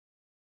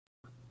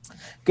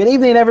Good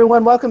evening,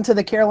 everyone. Welcome to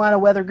the Carolina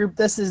Weather Group.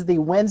 This is the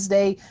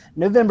Wednesday,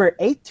 November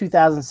 8th,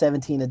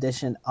 2017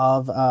 edition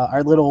of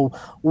our little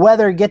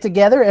weather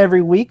get-together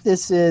every week.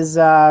 This is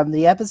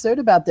the episode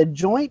about the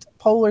Joint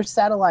Polar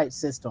Satellite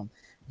System,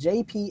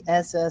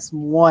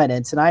 JPSS-1.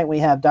 And tonight we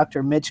have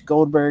Dr. Mitch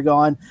Goldberg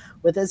on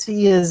with us.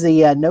 He is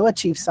the NOAA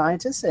Chief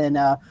Scientist and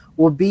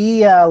will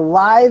be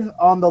live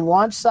on the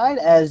launch site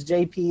as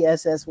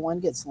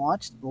JPSS-1 gets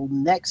launched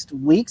next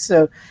week.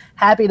 So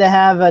happy to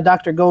have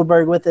Dr.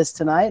 Goldberg with us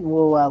tonight, and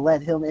we'll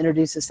let him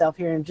introduce himself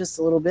here in just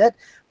a little bit.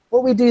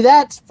 Before we do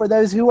that, for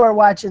those who are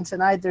watching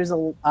tonight, there's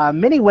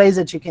many ways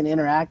that you can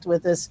interact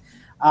with us.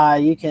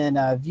 You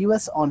can view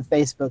us on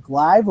Facebook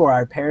Live or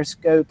our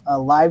Periscope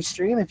live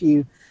stream. If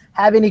you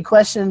have any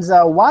questions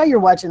while you're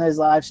watching those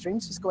live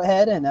streams, just go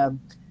ahead and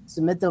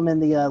submit them in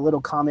the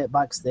little comment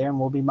box there, and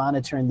we'll be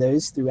monitoring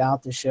those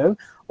throughout the show.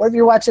 Or if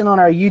you're watching on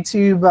our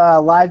YouTube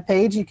live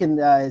page, you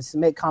can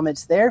submit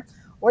comments there.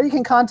 Or you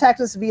can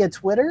contact us via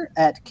Twitter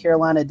at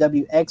Carolina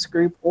WX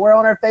Group or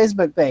on our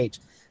Facebook page.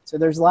 So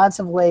there's lots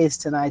of ways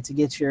tonight to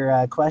get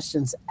your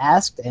questions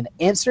asked and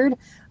answered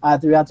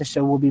throughout the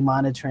show. We'll be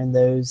monitoring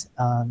those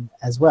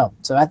as well.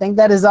 So I think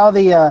that is all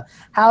the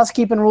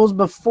housekeeping rules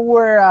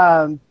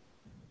before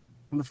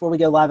we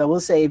go live. I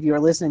will say, if you're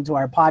listening to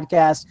our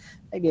podcast,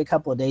 maybe a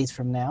couple of days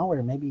from now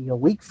or maybe a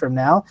week from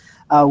now,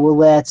 we'll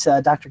let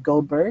Dr.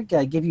 Goldberg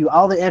give you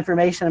all the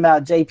information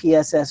about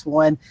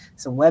JPSS-1,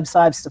 some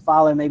websites to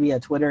follow, maybe a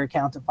Twitter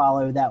account to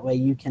follow. That way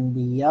you can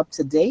be up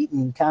to date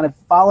and kind of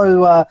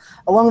follow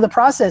along the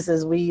process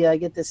as we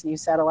get this new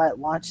satellite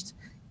launched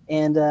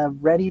and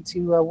ready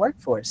to work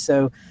for us.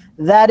 So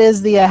that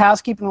is the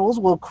housekeeping rules.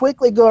 We'll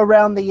quickly go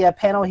around the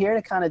panel here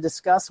to kind of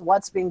discuss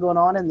what's been going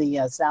on in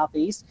the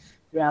southeast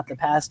throughout the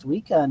past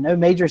week. No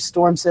major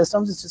storm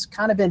systems. It's just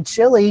kind of been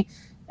chilly,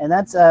 and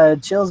that's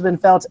chill's been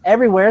felt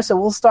everywhere. So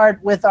we'll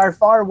start with our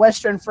far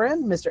western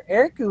friend, Mr.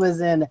 Eric, who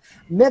is in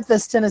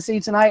Memphis, Tennessee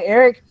tonight.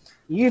 Eric,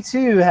 you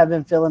too have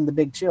been feeling the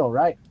big chill,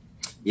 right?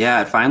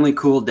 Yeah, it finally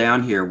cooled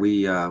down here.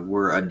 We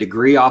were a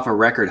degree off a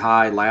record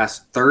high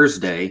last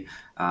Thursday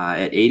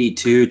at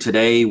 82.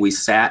 Today we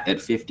sat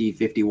at 50,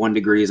 51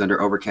 degrees under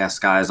overcast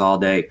skies all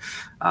day.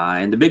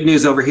 And the big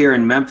news over here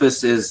in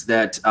Memphis is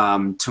that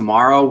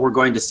tomorrow we're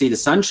going to see the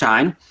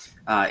sunshine.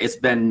 It's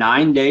been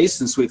 9 days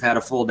since we've had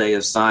a full day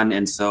of sun,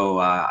 and so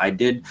I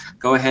did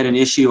go ahead and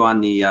issue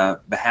on the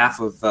behalf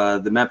of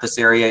the Memphis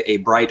area a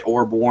bright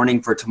orb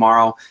warning for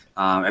tomorrow.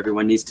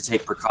 Everyone needs to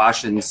take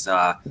precautions.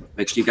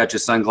 Make sure you got your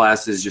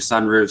sunglasses, your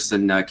sunroofs,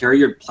 and carry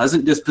your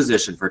pleasant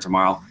disposition for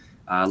tomorrow.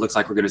 Looks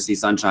like we're going to see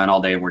sunshine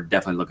all day, and we're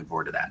definitely looking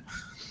forward to that.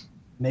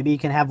 Maybe you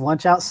can have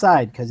lunch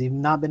outside because you've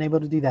not been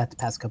able to do that the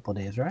past couple of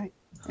days, right?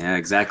 Yeah,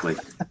 exactly.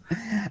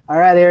 All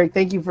right, Eric,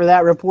 thank you for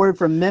that report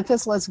from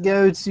Memphis. Let's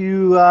go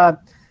to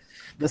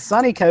the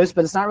sunny coast,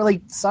 but it's not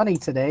really sunny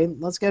today.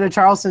 Let's go to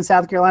Charleston,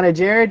 South Carolina.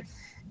 Jared,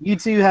 you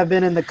two have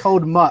been in the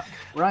cold muck,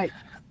 right?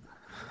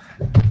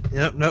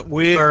 Yep, no,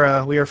 we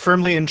are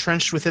firmly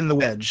entrenched within the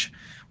wedge.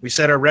 We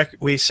set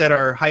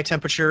our high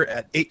temperature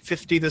at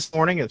 8:50 this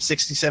morning of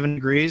 67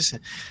 degrees,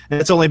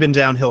 and it's only been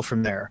downhill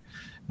from there.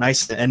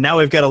 Nice, and now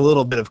we've got a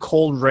little bit of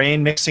cold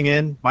rain mixing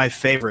in. My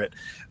favorite.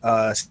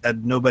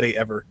 Said nobody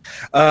ever.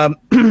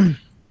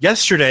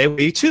 Yesterday,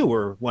 we too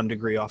were 1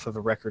 degree off of a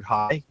record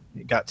high.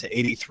 It got to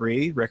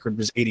 83. Record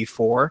was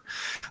 84.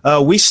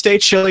 We stay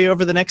chilly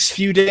over the next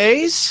few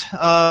days.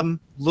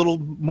 Little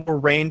more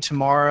rain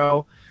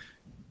tomorrow.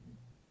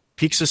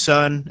 Peaks of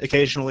sun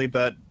occasionally,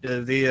 but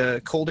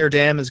the cold air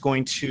dam is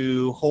going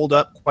to hold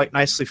up quite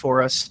nicely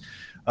for us.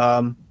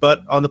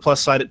 But on the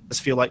plus side, it does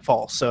feel like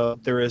fall. So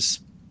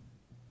there's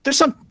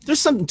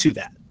something to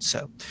that.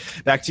 So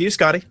back to you,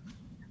 Scotty.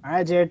 All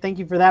right, Jared, thank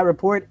you for that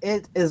report.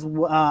 It is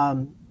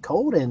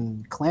cold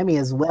and clammy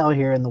as well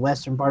here in the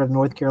western part of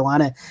North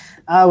Carolina.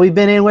 We've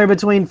been anywhere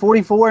between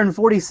 44 and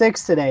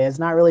 46 today. It's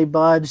not really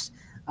budged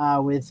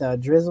with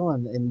drizzle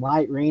and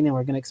light rain, and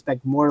we're going to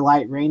expect more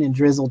light rain and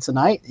drizzle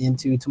tonight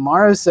into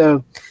tomorrow.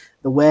 So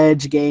the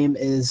wedge game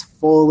is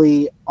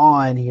fully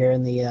on here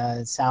in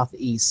the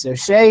southeast. So,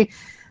 Shay,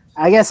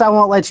 I guess I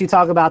won't let you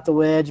talk about the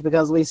wedge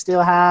because we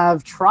still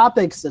have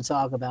tropics to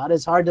talk about.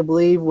 It's hard to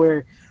believe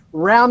we're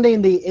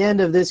rounding the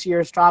end of this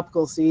year's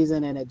tropical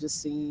season, and it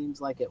just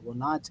seems like it will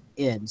not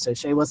end. So,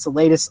 Shay, what's the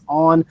latest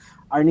on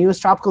our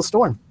newest tropical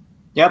storm?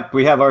 Yep,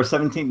 we have our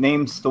 17th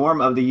named storm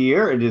of the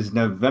year. It is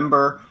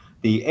November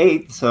the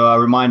 8th, so I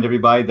remind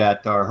everybody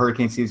that our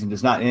hurricane season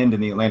does not end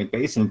in the Atlantic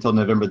Basin until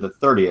November the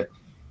 30th.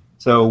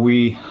 So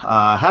we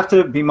have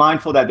to be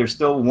mindful that there's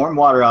still warm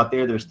water out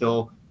there. There's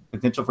still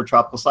potential for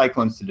tropical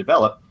cyclones to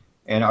develop.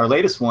 And our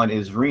latest one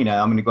is Rina.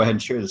 I'm going to go ahead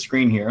and share the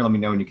screen here. Let me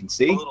know when you can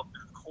see.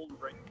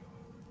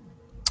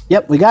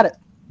 Yep, we got it.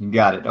 You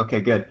got it.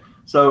 Okay, good.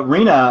 So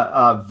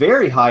Rina,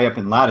 very high up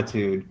in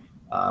latitude,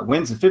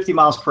 winds at 50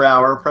 miles per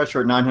hour,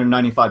 pressure at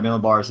 995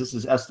 millibars. This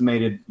is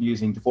estimated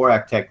using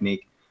Dvorak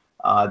technique.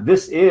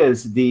 This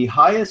is the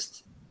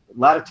highest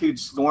latitude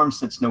storm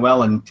since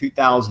Noel in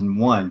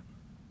 2001.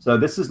 So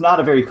this is not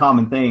a very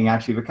common thing,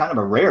 actually, but kind of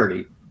a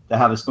rarity to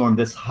have a storm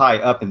this high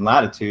up in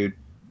latitude.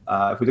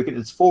 If we look at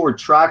its forward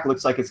track, it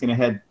looks like it's going to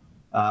head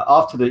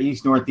off to the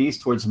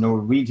east-northeast towards the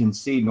Norwegian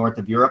Sea, north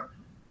of Europe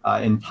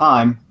in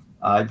time.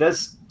 It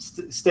does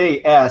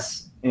stay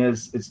S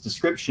is its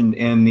description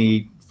in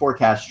the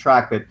forecast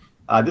track, but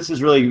this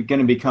is really going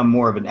to become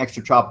more of an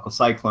extratropical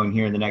cyclone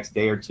here in the next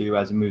day or two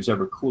as it moves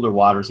over cooler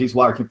waters. These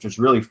water temperatures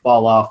really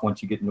fall off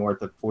once you get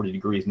north of 40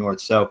 degrees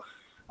north. So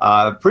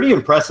pretty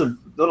impressive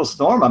little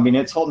storm. I mean,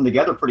 it's holding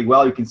together pretty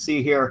well. You can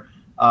see here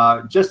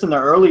just in the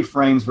early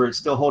frames where it's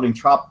still holding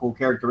tropical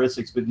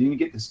characteristics, but then you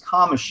get this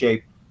comma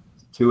shape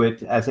to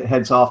it as it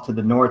heads off to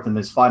the north in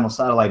these final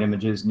satellite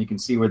images, and you can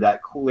see where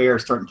that cool air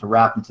is starting to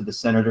wrap into the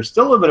center. There's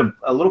still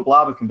a little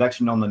blob of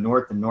convection on the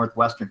north and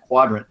northwestern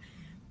quadrant,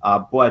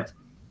 but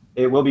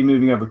it will be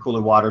moving over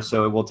cooler water,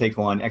 so it will take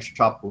on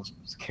extratropical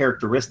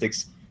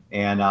characteristics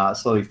and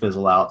slowly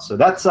fizzle out. So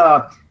that's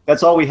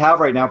all we have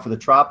right now for the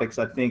tropics.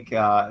 I think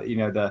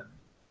the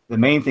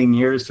main thing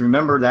here is to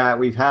remember that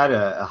we've had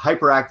a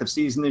hyperactive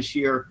season this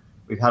year.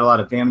 We've had a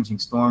lot of damaging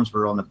storms.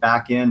 We're on the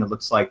back end. It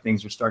looks like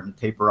things are starting to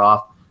taper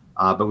off.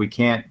 But we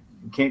can't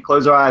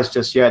close our eyes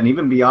just yet. And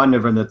even beyond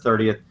November the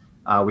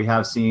 30th, we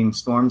have seen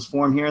storms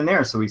form here and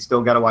there. So we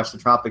still got to watch the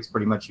tropics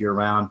pretty much year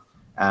round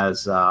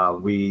as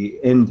we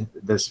end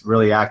this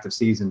really active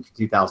season for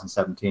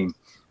 2017.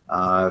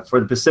 For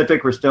the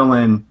Pacific, we're still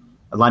in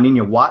a La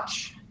Nina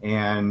watch,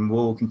 and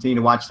we'll continue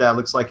to watch that.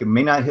 Looks like it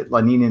may not hit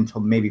La Nina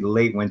until maybe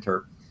late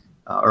winter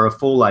or a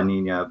full La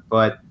Nina,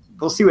 but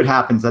we'll see what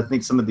happens. I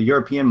think some of the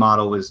European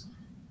model was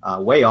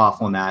way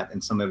off on that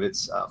and some of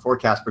its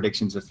forecast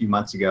predictions a few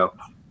months ago.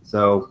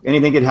 So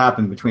anything could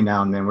happen between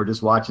now and then. We're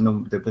just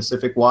watching the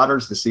Pacific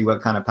waters to see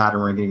what kind of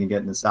pattern we're going to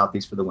get in the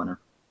southeast for the winter.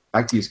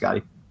 Back to you,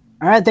 Scotty.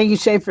 All right, thank you,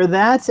 Shay, for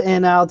that.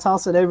 And I'll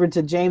toss it over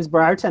to James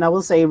Brierton. I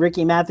will say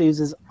Ricky Matthews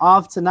is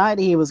off tonight.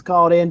 He was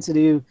called in to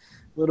do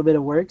a little bit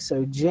of work.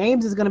 So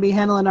James is going to be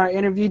handling our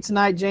interview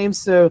tonight, James.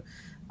 So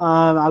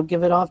I'll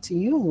give it off to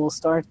you, and we'll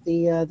start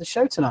the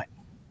show tonight.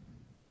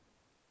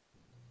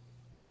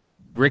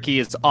 Ricky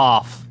is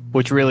off,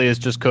 which really is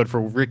just code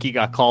for Ricky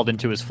got called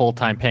into his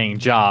full-time paying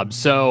job.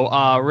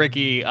 So,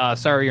 Ricky,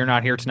 sorry you're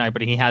not here tonight,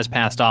 but he has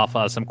passed off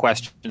some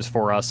questions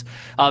for us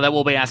that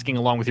we'll be asking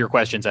along with your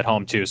questions at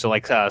home, too. So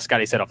like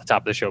Scotty said off the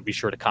top of the show, be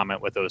sure to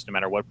comment with those no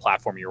matter what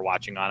platform you're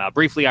watching on.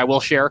 Briefly, I will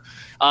share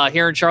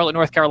here in Charlotte,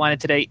 North Carolina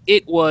today,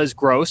 it was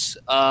gross,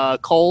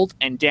 cold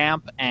and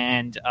damp,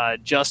 and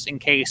just in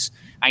case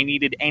I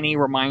needed any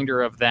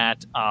reminder of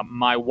that,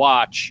 my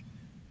watch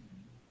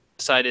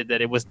decided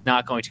that it was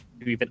not going to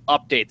even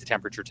update the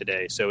temperature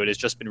today. So it has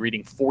just been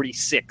reading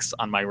 46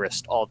 on my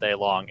wrist all day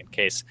long in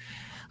case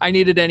I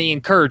needed any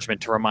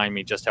encouragement to remind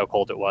me just how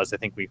cold it was. I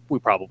think we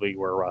probably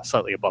were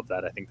slightly above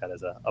that. I think that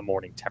is a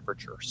morning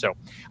temperature. So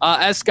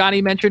as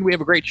Scotty mentioned, we have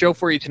a great show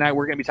for you tonight.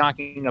 We're going to be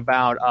talking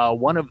about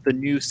one of the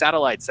new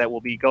satellites that will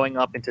be going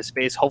up into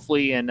space,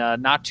 hopefully in a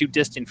not too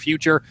distant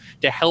future,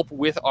 to help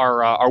with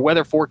our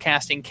weather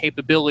forecasting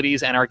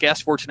capabilities. And our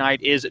guest for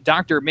tonight is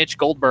Dr. Mitch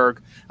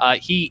Goldberg.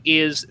 He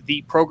is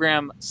the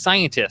program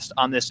scientist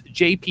on this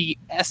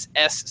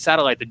JPSS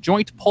satellite, the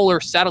Joint Polar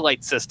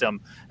Satellite System,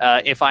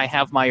 if I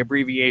have my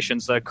abbreviations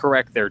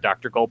correct there,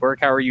 Dr. Goldberg.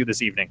 How are you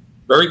this evening?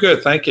 Very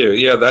good, thank you.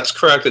 Yeah, that's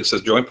correct. It's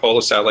a Joint Polar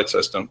Satellite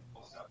System.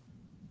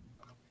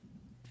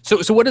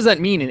 So what does that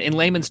mean in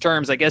layman's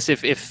terms? I guess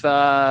if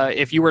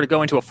you were to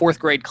go into a fourth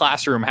grade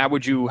classroom, how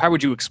would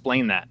you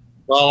explain that?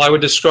 Well, I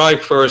would describe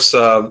first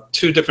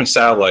two different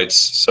satellites.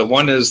 So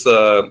one is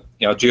the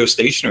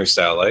geostationary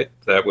satellite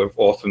that we're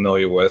all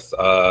familiar with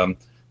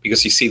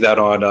because you see that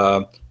on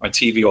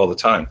TV all the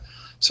time.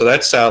 So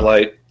that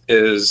satellite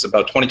is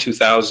about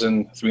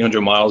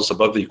 22,300 miles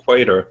above the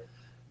equator,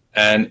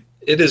 and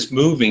it is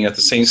moving at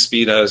the same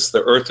speed as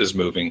the Earth is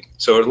moving.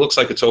 So it looks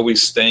like it's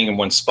always staying in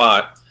one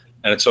spot,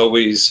 and it's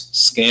always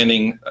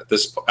scanning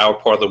our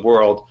part of the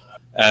world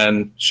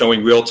and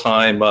showing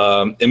real-time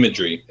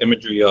imagery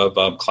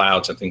of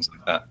clouds and things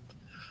like that.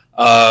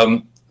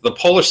 The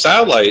polar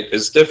satellite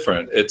is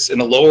different. It's in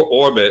a lower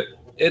orbit.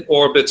 It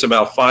orbits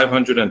about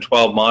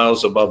 512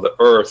 miles above the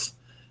Earth,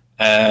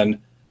 and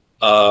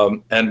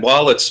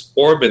while it's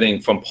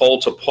orbiting from pole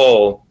to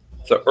pole,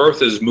 the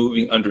Earth is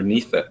moving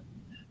underneath it.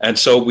 And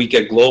so we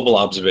get global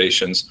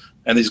observations.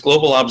 And these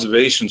global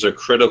observations are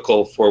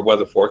critical for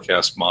weather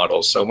forecast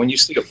models. So when you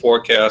see a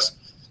forecast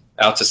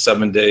out to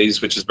 7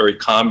 days, which is very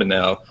common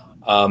now,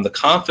 the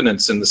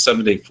confidence in the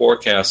 7-day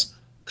forecast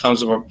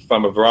comes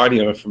from a variety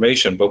of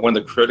information. But one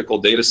of the critical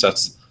data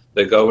sets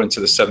that go into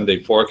the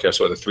 7-day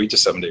forecast, or the 3 to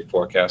 7 day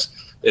forecast,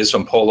 is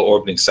from polar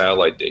orbiting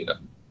satellite data.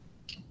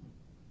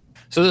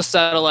 So this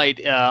satellite,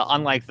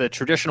 unlike the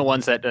traditional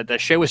ones that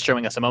Shay was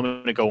showing us a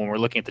moment ago when we're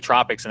looking at the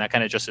tropics, and that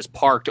kind of just is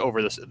parked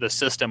over the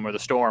system or the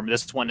storm,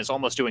 this one is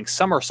almost doing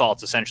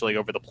somersaults essentially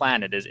over the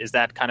planet. Is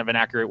that kind of an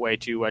accurate way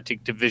to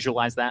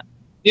visualize that?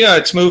 Yeah,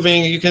 it's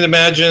moving. You can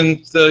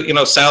imagine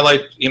the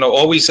satellite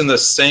always in the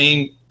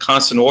same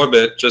constant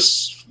orbit,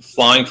 just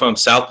flying from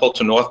South Pole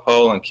to North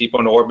Pole and keep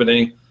on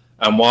orbiting.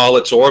 And while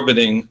it's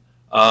orbiting,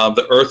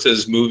 the Earth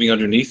is moving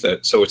underneath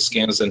it, so it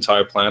scans the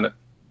entire planet.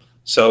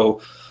 So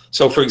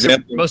for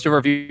example, most of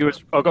our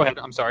viewers. Oh, go ahead.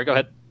 I'm sorry. Go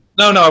ahead.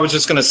 No, I was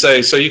just going to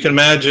say. So you can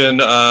imagine,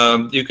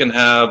 you can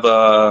have,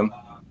 a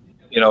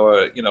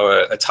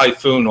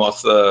typhoon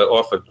off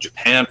of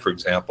Japan, for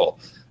example,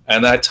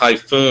 and that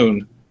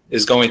typhoon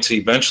is going to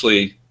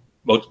eventually,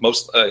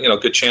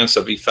 good chance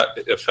of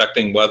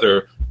affecting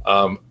weather.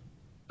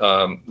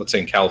 Let's say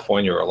in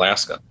California or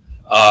Alaska,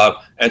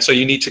 and so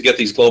you need to get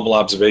these global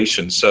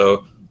observations.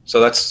 So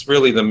that's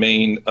really the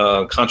main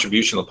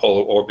contribution of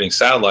polar orbiting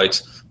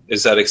satellites,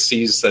 is that it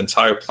sees the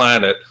entire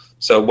planet.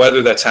 So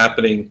whether that's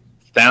happening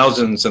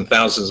thousands and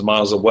thousands of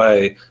miles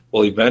away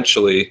will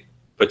eventually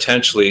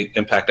potentially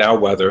impact our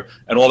weather,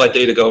 and all that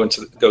data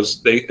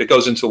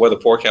goes into weather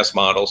forecast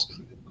models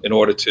in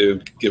order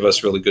to give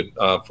us really good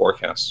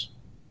forecasts.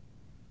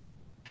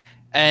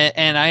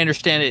 And I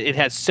understand it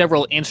has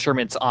several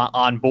instruments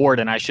on board,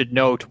 and I should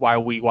note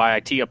why I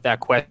tee up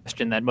that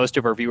question that most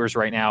of our viewers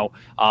right now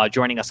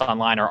joining us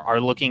online are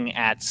looking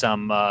at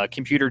some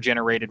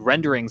computer-generated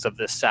renderings of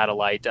this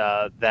satellite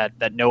that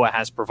NOAA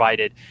has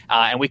provided,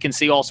 and we can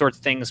see all sorts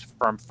of things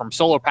from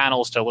solar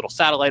panels to little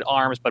satellite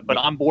arms. But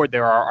on board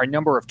there are a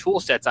number of tool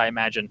sets, I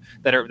imagine,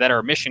 that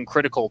are mission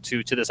critical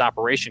to this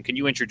operation. Can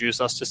you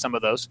introduce us to some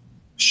of those?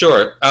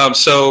 Sure.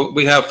 So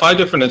we have 5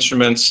 different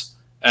instruments,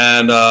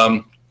 and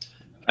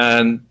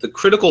the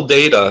critical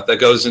data that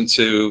goes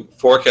into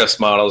forecast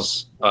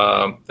models,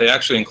 they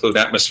actually include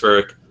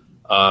atmospheric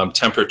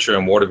temperature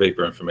and water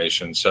vapor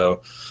information.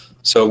 So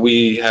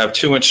we have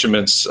 2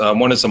 instruments.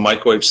 One is a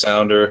microwave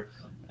sounder.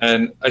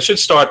 And I should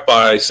start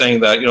by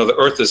saying that, the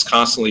Earth is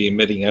constantly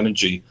emitting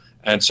energy.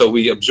 And so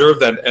we observe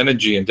that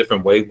energy in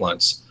different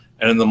wavelengths.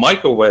 And in the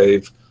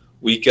microwave,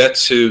 we get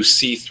to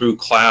see through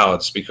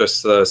clouds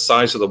because the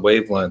size of the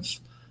wavelength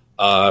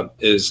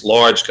is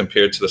large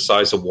compared to the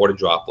size of water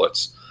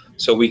droplets.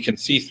 So we can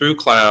see through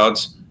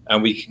clouds,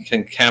 and we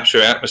can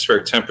capture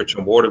atmospheric temperature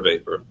and water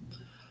vapor.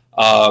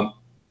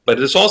 But it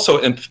is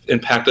also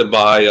impacted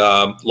by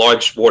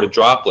large water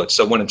droplets.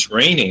 So when it's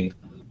raining,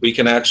 we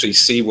can actually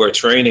see where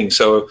it's raining.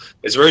 So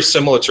it's very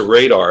similar to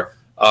radar.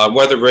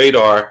 Weather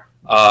radar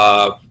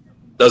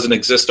doesn't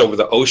exist over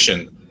the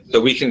ocean,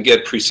 so we can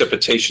get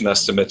precipitation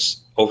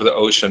estimates over the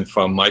ocean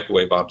from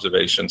microwave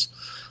observations.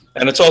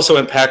 And it's also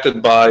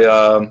impacted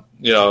by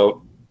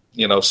snow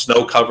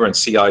cover and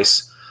sea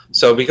ice.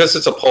 So because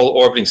it's a polar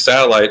orbiting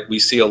satellite, we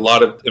see a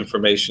lot of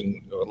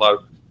information.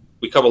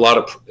 We cover a lot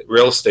of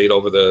real estate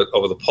over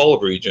the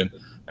polar region,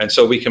 and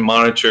so we can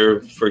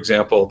monitor, for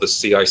example, the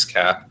sea ice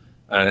cap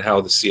and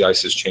how the sea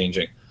ice is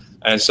changing.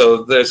 And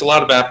so there's a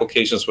lot of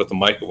applications with the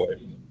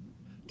microwave.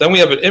 Then we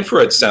have an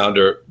infrared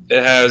sounder.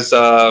 It has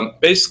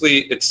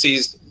it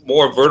sees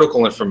more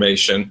vertical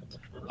information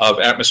of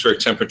atmospheric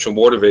temperature and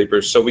water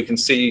vapor, so we can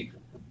see.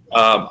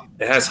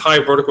 It has high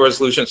vertical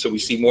resolution, so we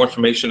see more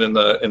information in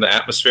the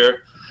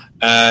atmosphere.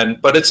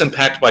 But it's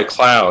impacted by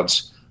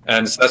clouds,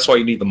 and that's why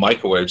you need the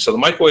microwave. So the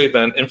microwave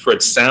and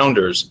infrared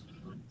sounders,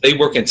 they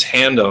work in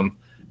tandem,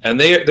 and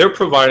they're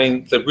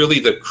providing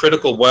the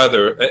critical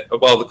weather,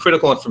 the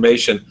critical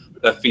information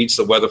that feeds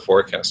the weather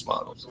forecast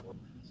models.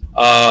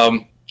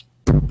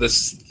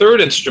 This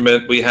third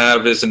instrument we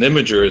have is an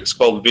imager. It's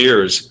called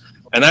VIIRS,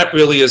 and that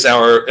really is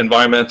our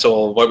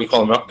what we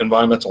call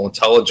environmental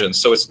intelligence.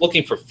 So it's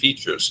looking for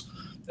features.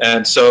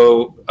 And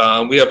so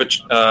we have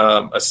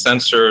a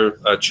sensor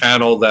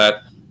channel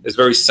that is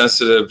very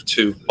sensitive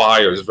to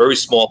fires, very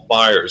small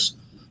fires.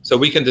 So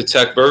we can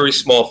detect very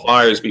small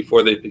fires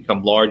before they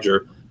become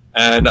larger.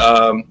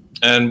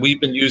 And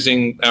we've been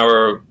using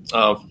our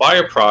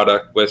fire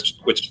product, which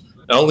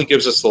not only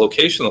gives us the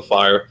location of the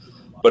fire,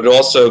 but it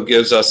also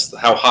gives us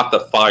how hot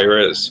the fire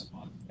is.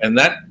 And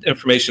that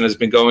information has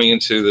been going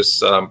into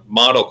this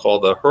model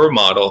called the HRRR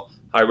model,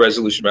 High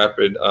Resolution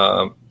Rapid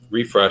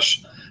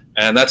Refresh.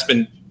 And that's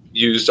been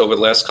used over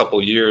the last couple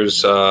of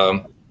years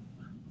for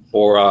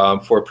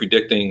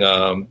predicting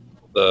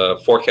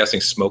the forecasting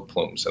smoke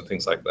plumes and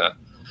things like that.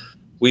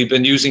 We've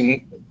been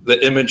using the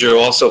imager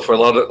also for a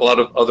lot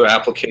of other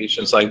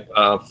applications like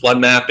flood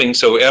mapping.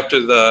 So after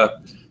the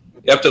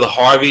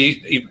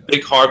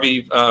big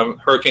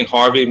Hurricane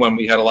Harvey, when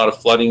we had a lot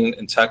of flooding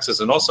in Texas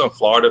and also in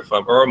Florida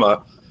from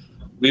Irma,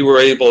 we were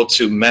able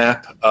to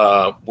map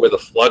where the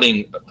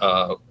flooding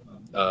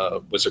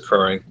was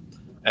occurring.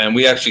 And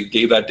we actually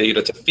gave that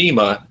data to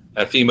FEMA,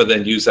 and FEMA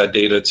then used that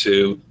data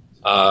to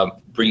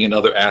bring in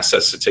other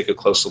assets to take a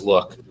closer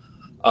look.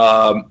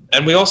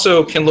 And we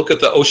also can look at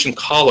the ocean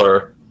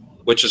color,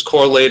 which is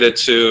correlated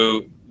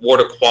to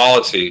water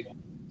quality.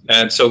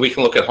 And so we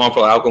can look at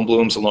harmful algal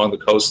blooms along the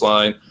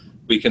coastline.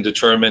 We can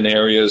determine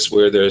areas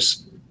where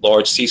there's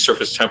large sea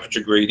surface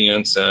temperature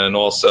gradients and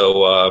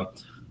also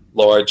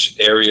large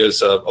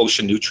areas of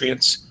ocean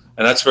nutrients.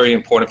 And that's very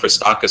important for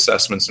stock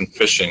assessments and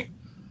fishing.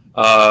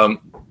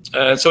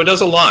 And so it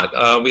does a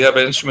lot. We have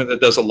an instrument that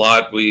does a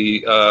lot.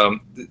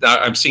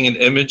 I'm seeing an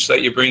image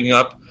that you're bringing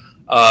up.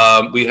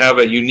 We have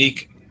a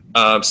unique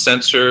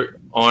sensor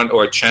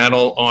or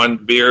channel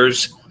on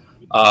VIIRS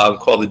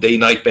called the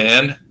day-night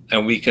band,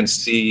 and we can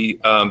see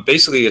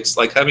basically it's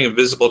like having a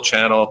visible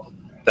channel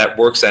that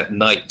works at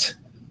night.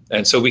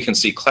 And so we can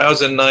see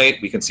clouds at night.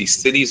 We can see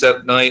cities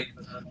at night.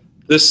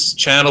 this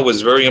channel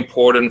was very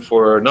important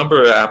for a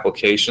number of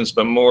applications,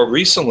 but more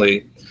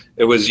recently,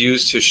 it was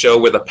used to show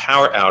where the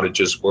power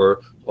outages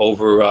were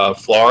over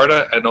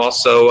Florida and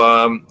also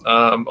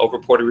over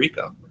Puerto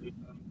Rico.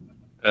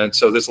 And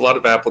so there's a lot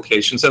of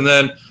applications. And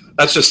then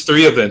that's just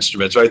 3 of the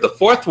instruments, right? The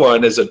 4th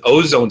one is an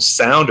ozone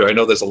sounder. I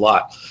know there's a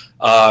lot.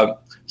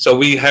 So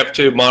we have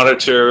to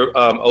monitor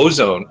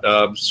ozone.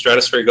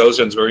 Stratospheric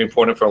ozone is very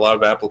important for a lot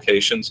of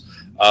applications,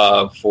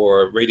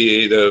 for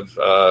radiative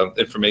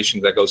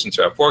information that goes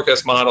into our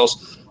forecast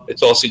models.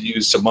 It's also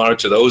used to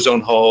monitor the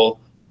ozone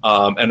hole,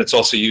 and it's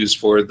also used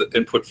for the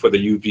input for the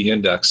UV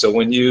index. So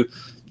when you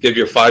give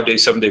your 5-day,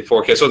 7-day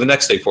forecast, or the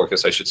next day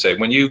forecast, I should say,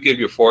 when you give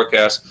your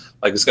forecast,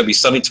 like it's going to be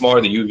sunny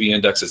tomorrow, the UV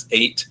index is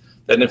 8.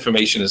 That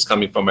information is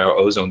coming from our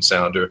ozone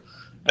sounder.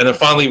 And then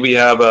finally, we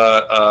have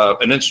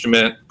an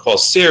instrument called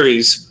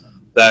Ceres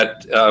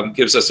that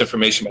gives us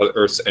information about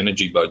Earth's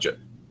energy budget.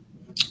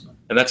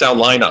 And that's our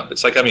lineup.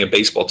 It's like having a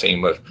baseball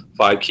team with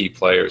 5 key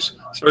players.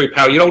 It's very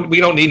powerful. We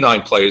don't need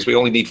 9 players. We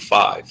only need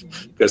 5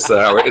 because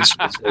our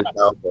instrument's very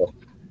powerful.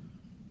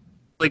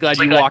 Really glad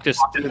you walked us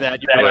through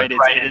that. You're right.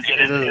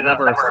 It is a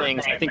number of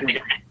things. I think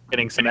we're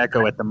getting some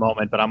echo at the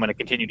moment, but I'm going to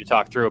continue to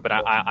talk through it. But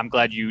I'm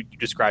glad you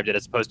described it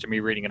as opposed to me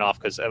reading it off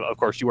because, of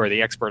course, you are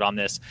the expert on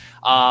this.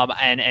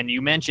 And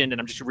you mentioned,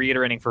 and I'm just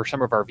reiterating for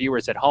some of our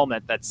viewers at home,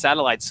 that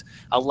satellites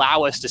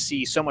allow us to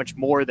see so much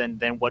more than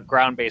what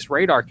ground-based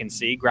radar can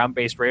see.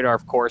 Ground-based radar,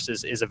 of course,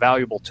 is a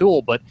valuable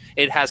tool, but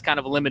it has kind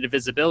of a limited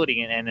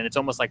visibility, and it's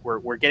almost like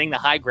we're getting the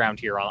high ground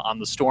here on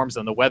the storms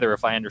and the weather,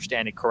 if I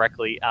understand it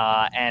correctly.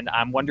 And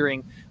I'm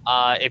wondering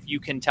if you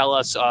can tell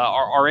us,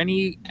 are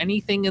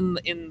anything in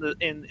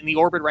the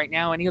orbit right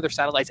now, any other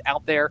satellites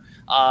out there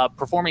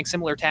performing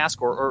similar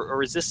tasks,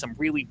 or is this some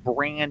really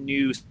brand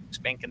new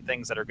spanking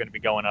things that are going to be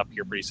going up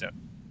here pretty soon?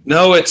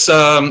 No, it's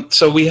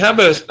so we have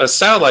a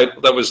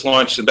satellite that was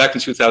launched back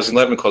in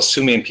 2011 called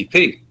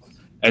SUMI-MPP,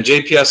 and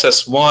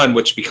JPSS-1,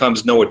 which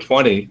becomes NOAA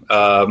 20,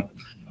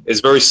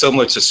 is very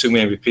similar to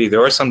SUMI-MPP.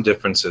 There are some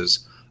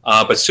differences,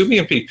 but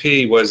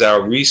SUMI-MPP was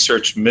our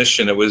research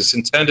mission. It was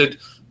intended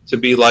to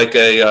be like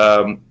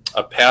a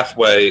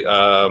pathway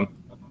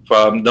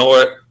from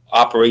NOAA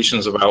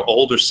operations of our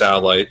older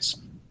satellites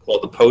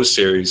called the POSE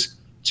series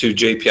to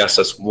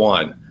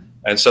JPSS-1.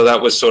 And so that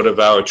was sort of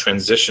our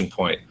transition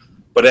point.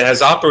 But it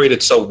has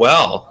operated so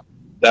well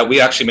that we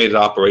actually made it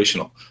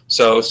operational.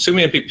 So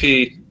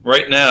SUMI-MPP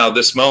right now,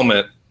 this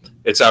moment,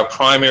 it's our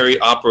primary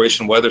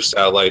operation weather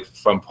satellite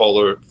from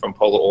polar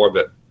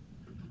orbit.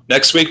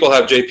 Next week, we'll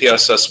have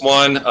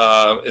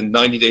JPSS-1. In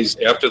 90 days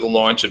after the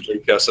launch of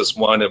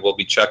JPSS-1, it will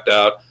be checked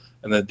out,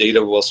 and the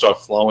data will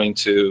start flowing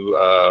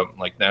to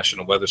like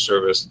National Weather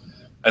Service.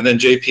 And then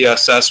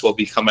JPSS will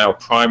become our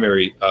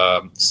primary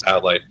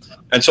satellite.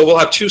 And so we'll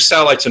have 2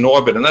 satellites in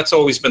orbit, and that's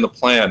always been the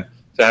plan,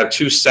 to have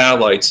 2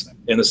 satellites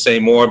in the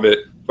same orbit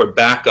for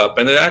backup.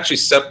 And it actually,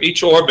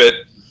 each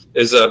orbit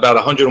is about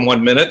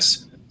 101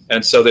 minutes,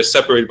 and so they're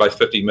separated by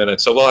 50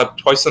 minutes. So we'll have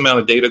twice the amount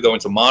of data going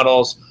to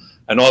models,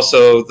 and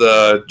also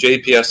the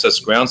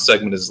JPSS ground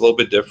segment is a little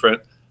bit different,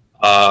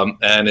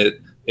 and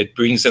it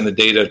brings in the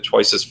data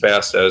twice as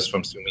fast as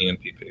from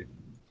SUMI-MPP.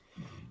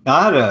 Now,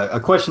 I had a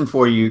question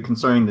for you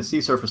concerning the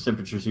sea surface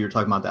temperatures. You were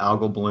talking about the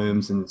algal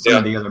blooms and some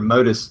of the other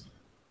MODIS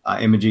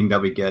imaging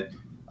that we get.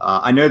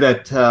 I know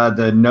that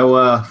the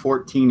NOAA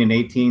 14 and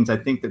 18s, I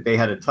think that they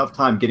had a tough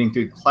time getting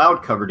through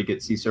cloud cover to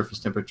get sea surface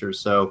temperatures.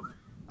 So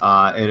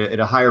at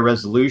a higher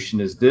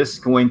resolution, is this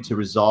going to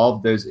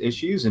resolve those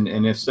issues? And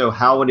if so,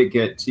 how would it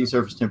get sea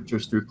surface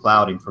temperatures through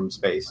clouding from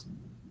space?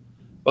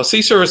 Well,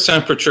 sea surface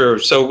temperature,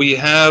 so we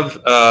have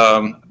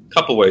a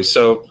couple ways.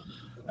 So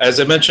as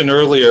I mentioned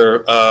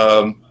earlier,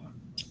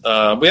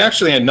 we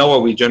actually at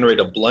NOAA, we generate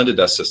a blended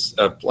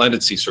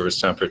sea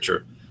surface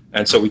temperature.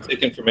 And so we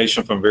take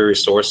information from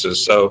various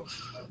sources. So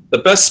the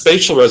best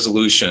spatial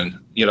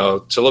resolution,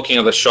 to looking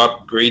at the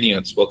sharp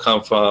gradients will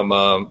come from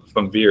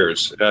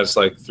VIIRS. It has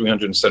like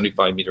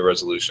 375 meter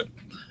resolution.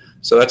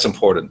 So that's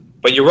important.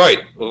 But you're right.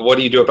 What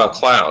do you do about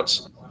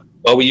clouds?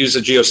 Well, we use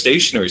a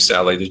geostationary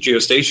satellite. The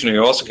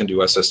geostationary also can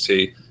do SST.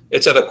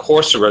 It's at a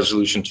coarser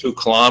resolution, 2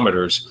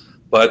 kilometers,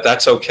 but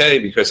that's okay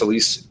because at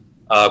least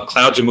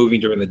clouds are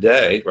moving during the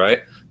day,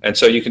 right? And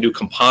so you can do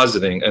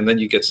compositing, and then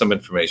you get some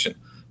information.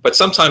 But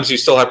sometimes you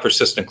still have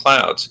persistent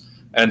clouds.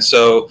 And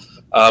so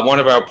one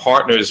of our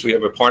partners, we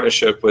have a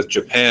partnership with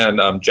Japan,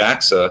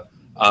 JAXA.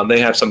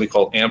 They have something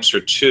called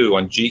AMSR-2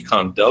 on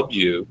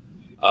GCOM-W,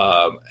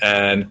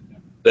 and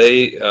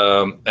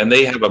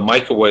they have a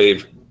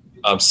microwave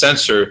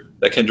sensor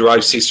that can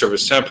derive sea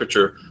surface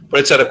temperature, but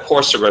it's at a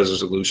coarser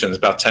resolution. It's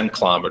about 10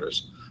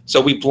 kilometers. So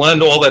we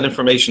blend all that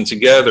information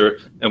together,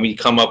 and we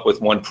come up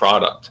with one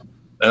product.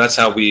 And that's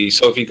how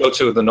so if you go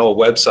to the NOAA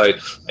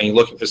website and you're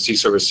looking for sea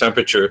surface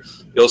temperature,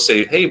 you'll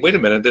say, hey, wait a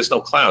minute, there's no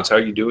clouds. How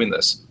are you doing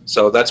this?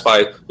 So that's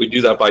why we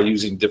do that by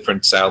using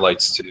different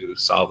satellites to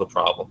solve the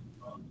problem.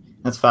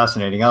 That's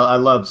fascinating. I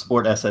love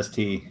Sport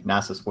SST.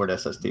 NASA Sport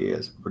SST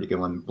is a pretty good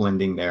one,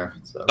 blending there.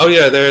 So. Oh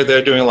yeah,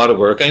 they're doing a lot of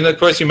work. And of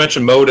course, you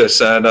mentioned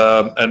MODIS, and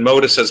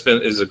MODIS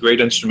is a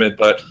great instrument,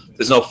 but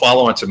there's no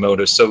follow-on to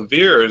MODIS. So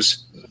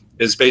VIIRS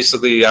is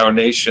basically our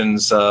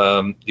nation's,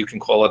 you can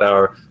call it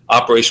our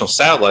operational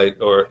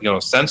satellite or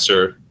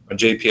sensor on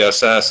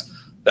JPSS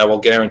that will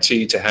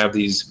guarantee to have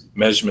these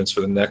measurements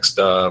for the next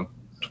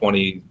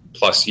 20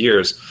 plus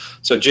years.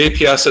 So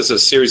JPSS is a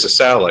series of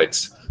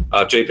satellites.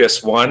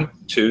 JPS 1,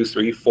 2,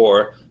 3,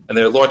 4, and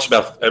they're launched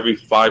about every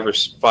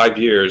 5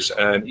 years,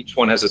 and each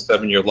one has a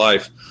 7-year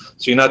life.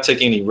 So you're not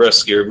taking any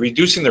risk. You're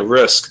reducing the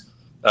risk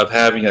of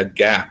having a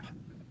gap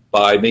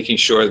by making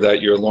sure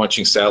that you're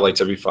launching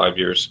satellites every 5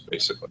 years,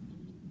 basically.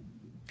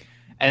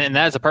 And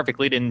that is a perfect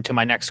lead into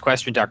my next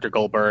question, Dr.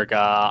 Goldberg.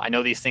 I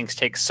know these things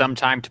take some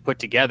time to put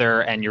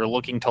together, and you're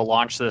looking to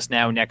launch this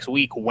now next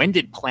week. When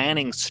did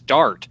planning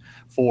start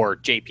for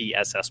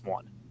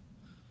JPSS-1?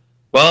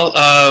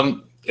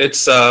 Well,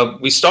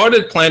 we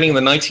started planning in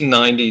the late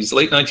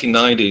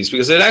 1990s,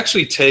 because it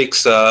actually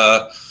takes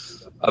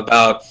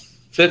about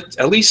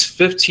at least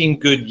 15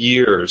 good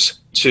years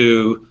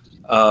to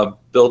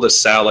build a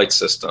satellite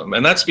system.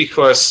 And that's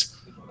because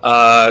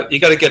you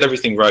got to get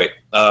everything right.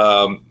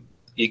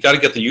 You got to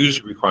get the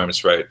user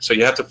requirements right. So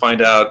you have to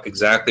find out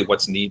exactly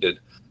what's needed,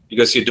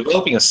 because you're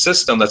developing a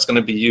system that's going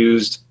to be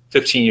used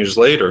 15 years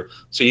later.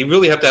 So you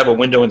really have to have a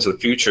window into the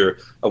future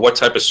of what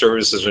type of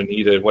services are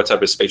needed, what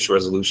type of spatial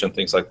resolution,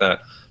 things like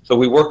that. So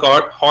we work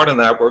hard on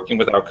that, working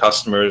with our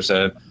customers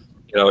and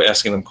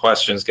asking them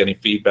questions, getting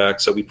feedback.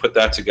 So we put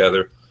that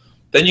together.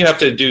 Then you have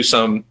to do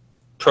some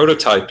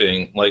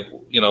prototyping, like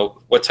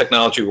what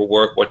technology will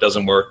work, what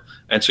doesn't work,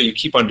 and so you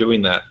keep on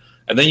doing that.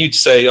 And then you'd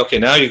say, okay,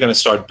 now you're going to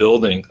start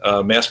building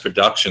mass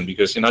production,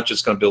 because you're not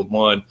just going to build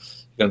one,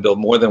 you're going to build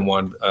more than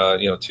one,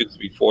 2,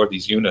 3, 4 of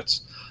these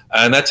units.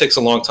 And that takes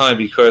a long time,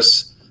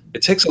 because you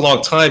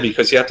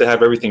have to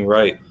have everything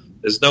right.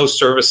 There's no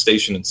service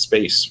station in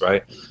space,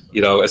 right?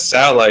 A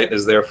satellite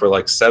is there for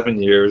like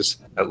 7 years,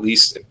 at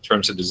least in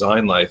terms of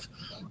design life.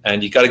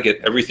 And you got to get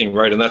everything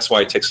right. And that's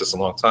why it takes us a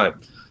long time.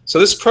 So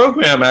this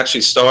program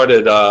actually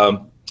started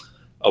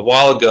a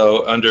while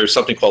ago under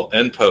something called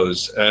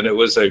NPOS. And it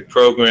was a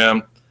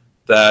program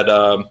that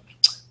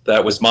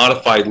was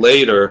modified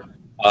later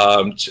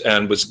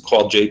and was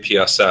called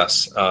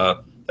JPSS.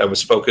 That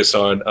was focused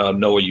on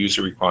NOAA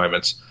user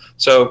requirements.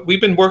 So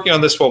we've been working on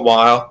this for a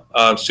while.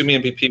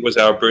 SUMI MVP was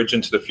our bridge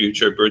into the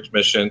future, bridge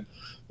mission.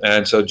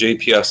 And so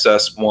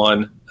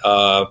JPSS-1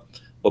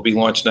 will be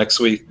launched next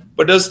week.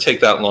 But it doesn't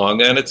take that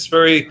long. And it's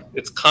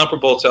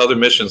comparable to other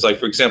missions. Like,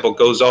 for example,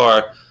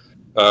 GOES-R,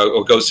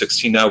 or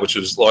GOES-16 now, which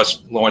was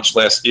launched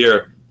last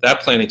year.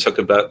 That planning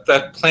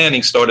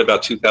started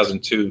about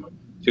 2002,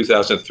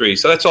 2003.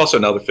 So that's also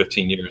another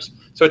 15 years.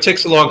 So it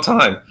takes a long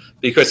time,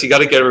 because you got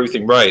to get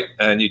everything right,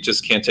 and you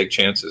just can't take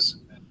chances.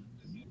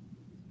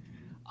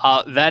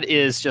 That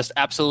is just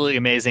absolutely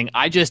amazing.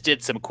 I just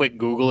did some quick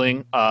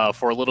Googling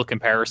for a little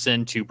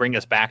comparison to bring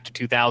us back to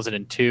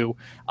 2002.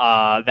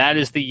 That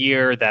is the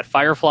year that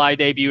Firefly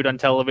debuted on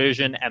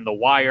television, and The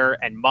Wire,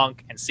 and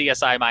Monk, and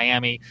CSI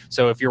Miami.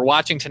 So if you're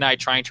watching tonight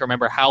trying to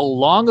remember how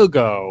long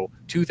ago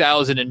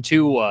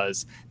 2002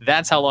 was,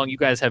 that's how long you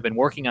guys have been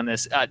working on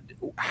this.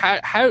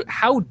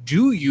 How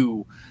do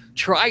you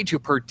try to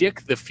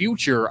predict the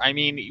future? I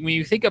mean, when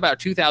you think about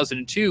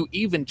 2002,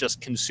 even just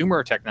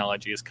consumer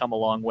technology has come a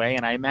long way,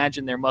 and I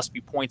imagine there must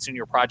be points in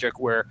your project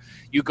where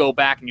you go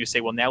back and you say,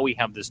 well, now we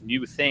have this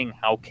new thing.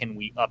 How can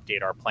we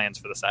update our plans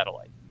for the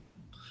satellite?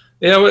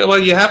 Yeah, well,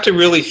 you have to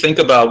really think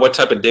about what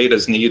type of data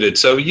is needed.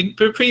 So you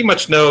pretty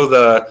much know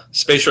the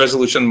spatial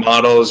resolution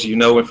models,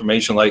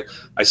 information like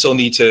I still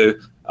need to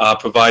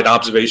provide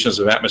observations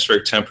of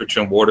atmospheric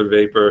temperature and water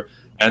vapor.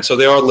 And so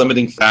there are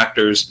limiting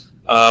factors.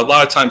 A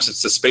lot of times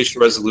it's the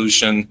spatial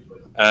resolution,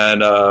 and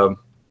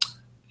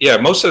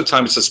most of the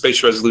time it's the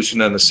spatial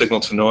resolution and the signal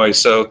to noise.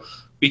 So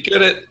we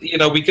get it,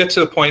 we get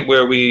to the point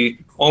where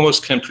we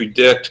almost can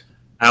predict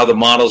how the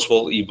models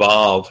will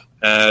evolve.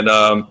 And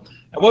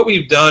what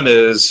we've done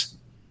is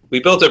we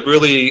built a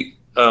really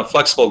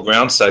flexible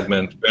ground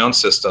system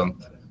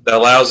that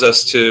allows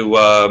us to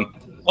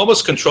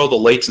almost control the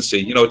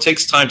latency. It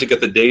takes time to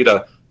get the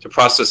data, to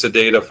process the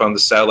data from the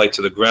satellite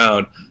to the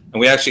ground. And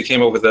we actually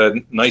came up with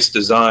a nice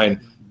design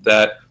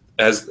that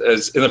as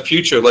in the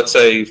future, let's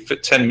say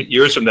 10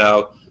 years from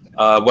now,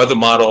 weather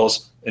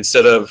models,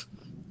 instead of,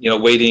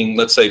 waiting,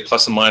 let's say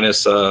plus or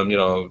minus,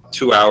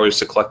 2 hours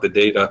to collect the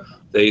data,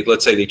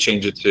 let's say they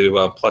change it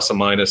to plus or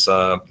minus,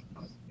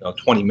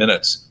 20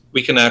 minutes.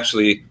 We can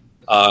actually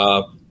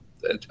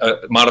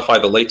modify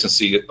the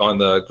latency on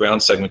the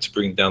ground segment to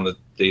bring down the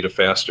data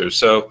faster.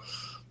 So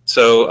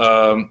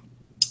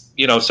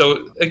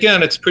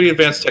again, it's pretty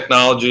advanced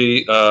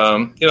technology,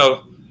 and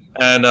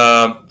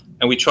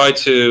we try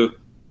to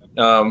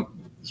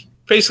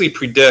basically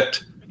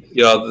predict,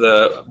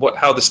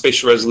 how the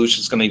spatial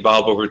resolution is going to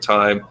evolve over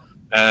time,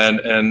 and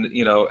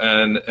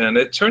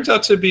it turns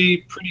out to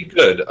be pretty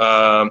good.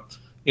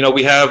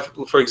 We have,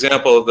 for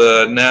example,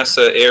 the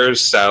NASA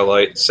AIRS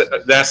satellite,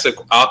 NASA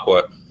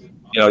Aqua.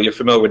 you're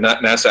familiar with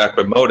NASA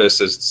Aquamotus.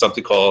 There's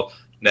something called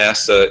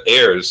NASA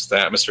AIRS, the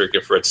Atmospheric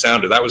Infrared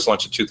Sounder. That was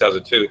launched in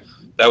 2002.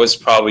 That was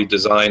probably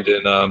designed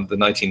in the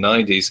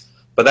 1990s,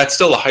 but that's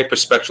still a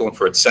hyperspectral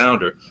infrared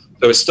sounder.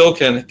 So it still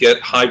can get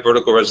high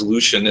vertical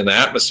resolution in the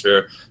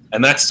atmosphere,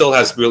 and that still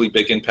has really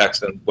big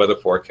impacts in weather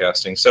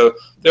forecasting. So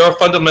there are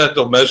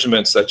fundamental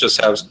measurements that just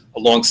have a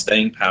long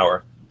staying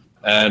power.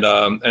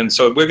 And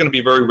so we're going to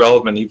be very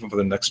relevant even for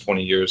the next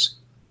 20 years.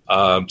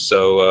 I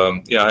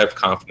have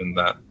confidence in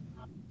that.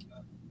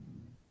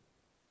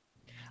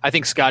 I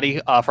think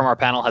Scotty from our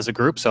panel has a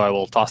group, so I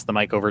will toss the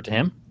mic over to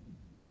him.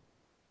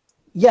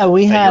 Yeah,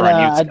 we had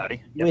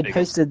we had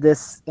posted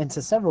this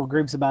into several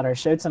groups about our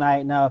show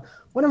tonight. Now,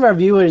 one of our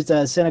viewers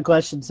sent a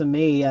question to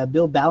me,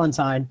 Bill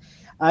Ballantyne.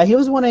 He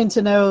was wanting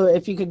to know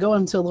if you could go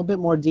into a little bit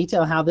more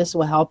detail how this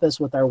will help us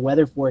with our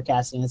weather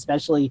forecasting,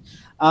 especially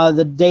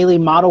the daily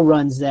model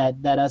runs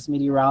that us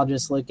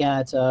meteorologists look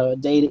at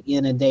day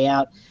in and day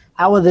out.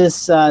 How will this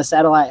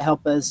satellite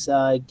help us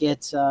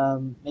get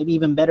maybe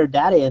even better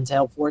data in to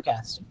help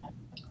forecast?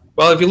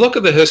 Well, if you look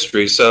at the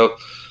history, so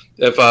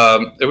if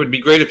it would be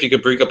great if you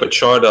could bring up a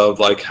chart of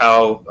like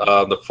how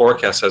the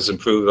forecast has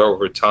improved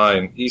over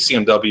time.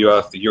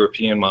 ECMWF, the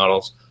European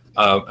models,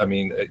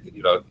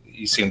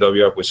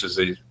 ECMWF, which is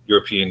the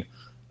European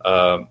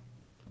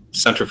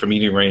Center for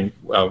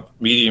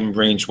Medium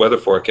Range Weather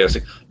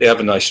Forecasting, they have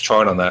a nice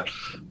chart on that.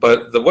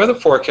 But the weather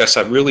forecasts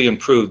have really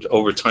improved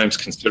over time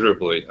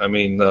considerably. I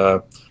mean,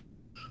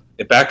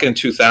 back in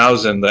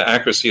 2000, the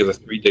accuracy of the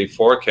 3-day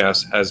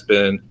forecast has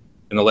been,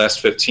 in the last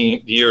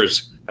 15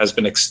 years, has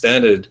been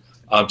extended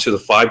to the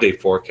 5-day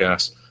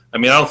forecast. I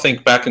mean, I don't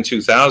think back in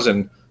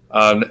 2000,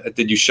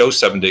 did you show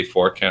 7-day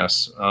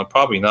forecasts?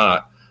 Probably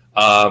not.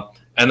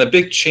 And the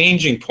big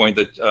changing point,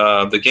 that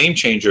the game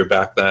changer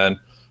back then,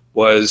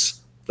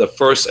 was the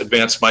first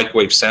advanced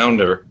microwave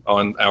sounder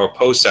on our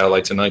POST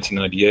satellites in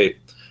 1998.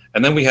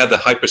 And then we had the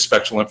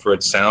hyperspectral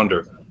infrared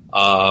sounder,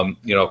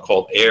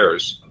 called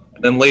AIRS.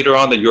 And then later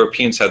on, the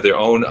Europeans had their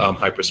own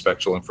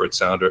hyperspectral infrared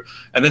sounder.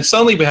 And then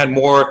suddenly we had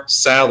more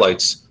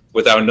satellites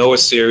with our NOAA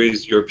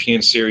series,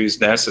 European series,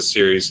 NASA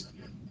series.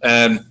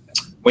 And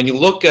when you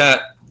look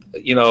at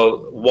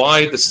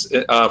why this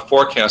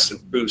forecast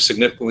improved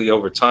significantly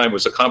over time,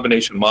 was a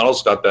combination of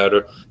models got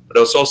better, but it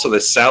was also the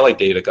satellite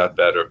data got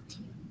better.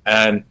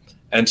 And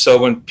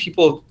so when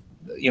people,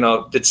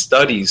 did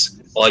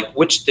studies like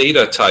which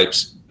data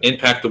types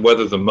impact the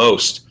weather the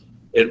most,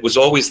 it was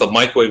always the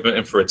microwave and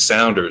infrared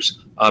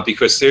sounders,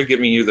 because they're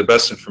giving you the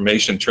best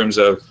information in terms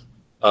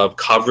of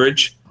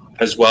coverage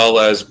as well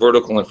as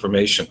vertical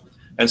information.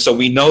 And so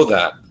we know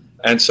that.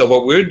 And so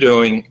what we're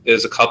doing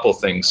is a couple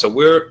things. So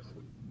we're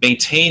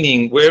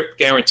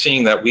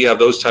guaranteeing that we have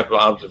those type of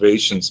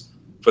observations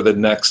for the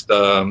next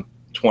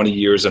 20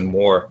 years and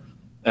more.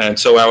 And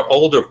so our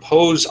older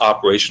POSE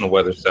operational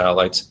weather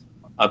satellites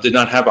did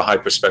not have a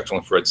hyperspectral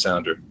infrared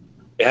sounder.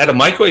 It had a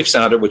microwave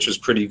sounder, which was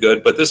pretty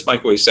good, but this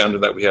microwave sounder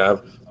that we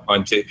have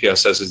on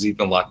JPSS is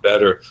even a lot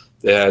better.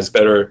 It has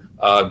better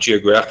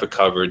geographic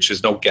coverage.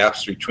 There's no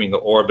gaps between the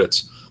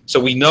orbits. So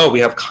we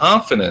have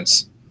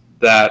confidence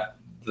that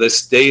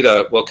this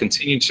data will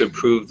continue to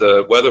improve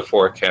the weather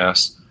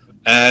forecast.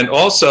 And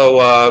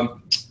also,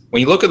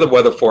 when you look at the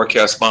weather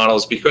forecast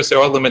models, because there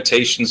are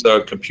limitations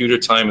of computer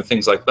time and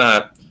things like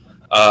that,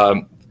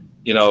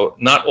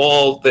 not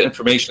all the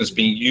information is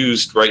being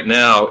used right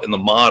now in the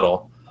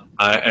model.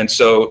 And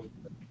so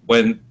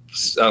when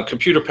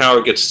computer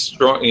power gets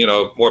strong,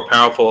 more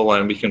powerful,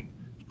 and we can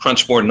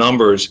crunch more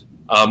numbers,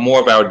 more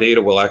of our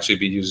data will actually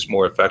be used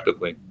more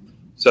effectively.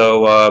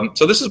 So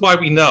this is why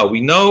we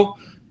know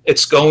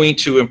it's going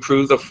to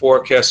improve the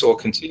forecast, or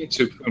continue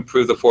to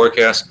improve the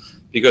forecast,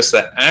 because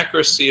the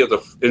accuracy of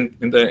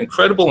the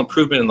incredible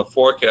improvement in the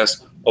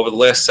forecast over the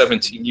last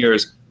 17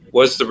 years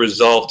was the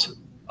result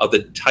of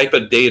the type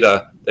of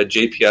data that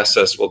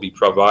JPSS will be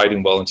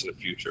providing well into the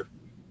future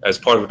as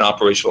part of an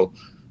operational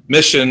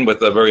mission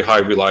with a very high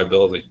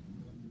reliability.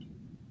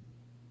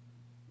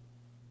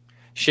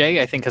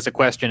 Shay, I think, has a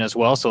question as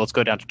well, so let's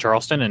go down to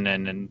Charleston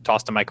and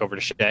toss the mic over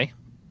to Shay.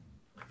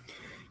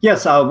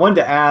 Yes, I wanted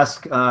to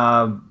ask,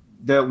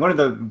 one of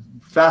the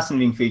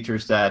fascinating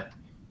features that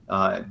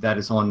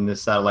is on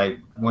this satellite,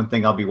 one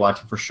thing I'll be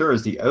watching for sure,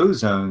 is the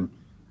ozone.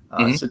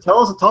 So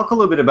talk a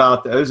little bit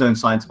about the ozone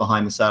science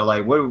behind the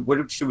satellite.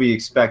 What should we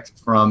expect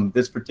from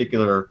this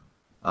particular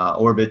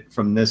orbit,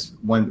 from this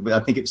one? I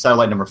think it's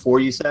satellite number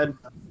 4, you said?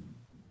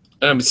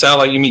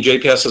 Satellite, you mean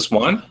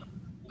JPSS-1?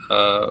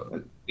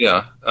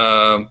 Yeah.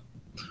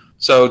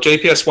 So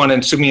JPSS-1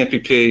 and SUMI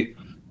MPP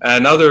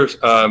and other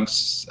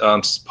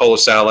polar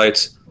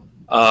satellites,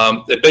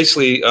 it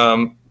basically,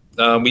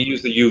 we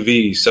use the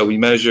UV. So we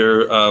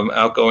measure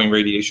outgoing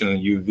radiation in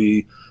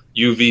UV.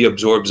 UV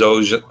absorbs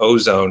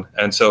ozone,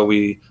 and so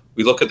we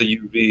look at the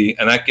UV,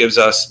 and that gives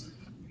us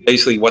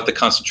basically what the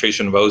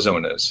concentration of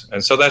ozone is.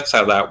 And so that's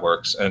how that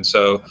works. And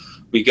so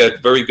we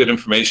get very good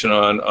information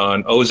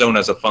on ozone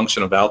as a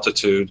function of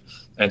altitude,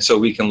 and so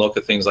we can look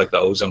at things like the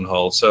ozone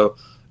hole. So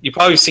you've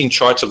probably seen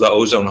charts of the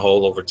ozone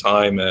hole over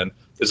time, and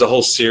there's a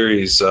whole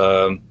series.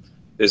 There's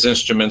There's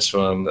instruments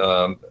from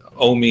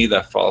OMI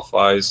that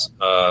flies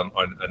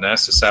on a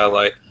NASA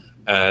satellite,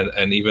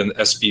 and even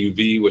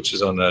SBUV, which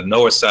is on a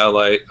NOAA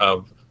satellite,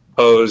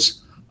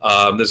 POSE.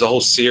 There's a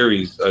whole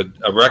series,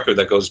 a record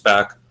that goes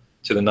back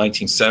to the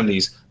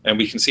 1970s, and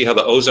we can see how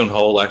the ozone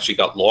hole actually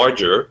got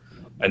larger,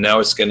 and now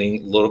it's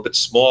getting a little bit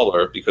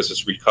smaller because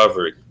it's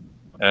recovering.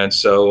 And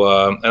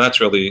so, and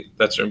that's really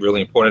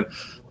important.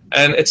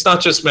 And it's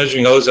not just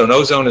measuring ozone.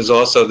 Ozone is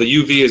also, the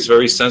UV is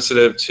very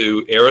sensitive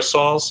to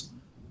aerosols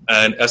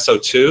and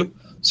SO2,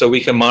 so we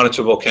can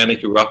monitor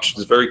volcanic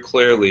eruptions very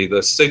clearly.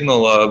 The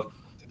signal of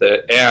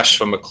the ash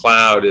from a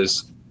cloud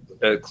is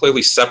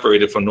clearly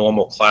separated from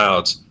normal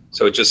clouds,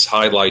 so it just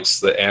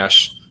highlights the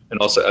ash and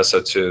also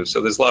SO2.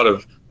 So there's a lot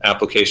of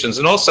applications.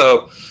 And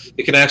also,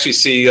 you can actually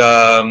see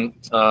power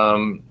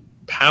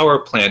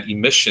plant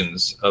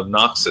emissions of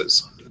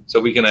NOxes.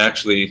 So we can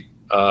actually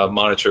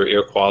monitor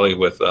air quality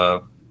with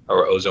our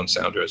ozone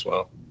sounder as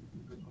well.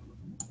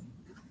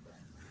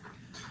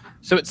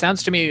 So it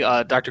sounds to me,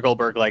 Dr.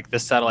 Goldberg, like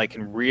this satellite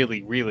can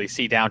really, really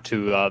see down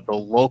to the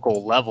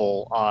local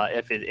level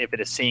if it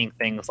is seeing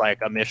things like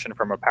emission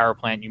from a power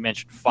plant. You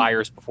mentioned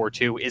fires before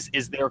too.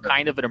 Is there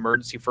kind of an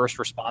emergency first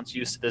response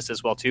use to this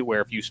as well too,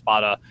 where if you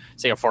spot a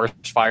forest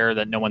fire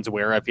that no one's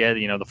aware of yet,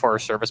 the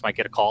Forest Service might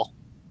get a call?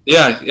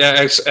 Yeah,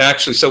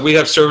 actually. So we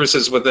have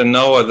services within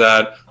NOAA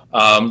that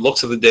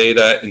looks at the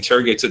data,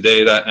 interrogates the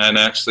data, and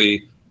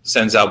actually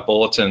sends out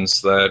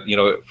bulletins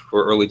that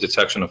for early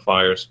detection of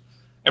fires.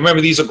 And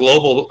remember, these are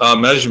global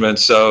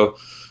measurements, so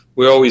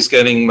we're always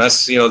getting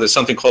there's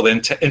something called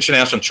the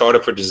International Charter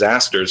for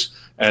Disasters,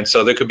 and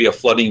so there could be a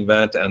flooding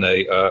event and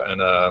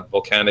a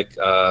volcanic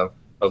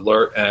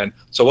alert, and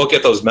so we'll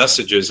get those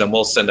messages and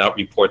we'll send out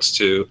reports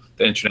to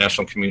the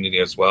international community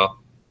as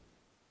well.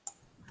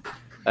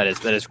 That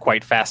is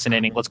quite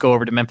fascinating. Let's go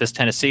over to Memphis,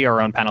 Tennessee.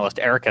 Our own panelist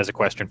Eric has a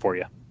question for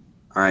you.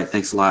 All right,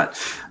 thanks a lot.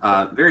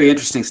 Very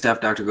interesting stuff,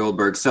 Dr.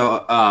 Goldberg.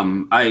 So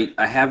I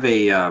have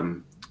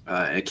a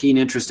keen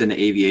interest in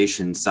the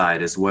aviation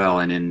side as well,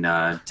 and in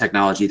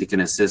technology that can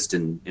assist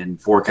in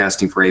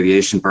forecasting for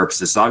aviation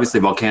purposes. So obviously,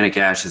 volcanic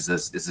ash is a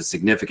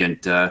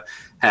significant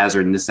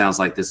hazard, and this sounds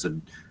like this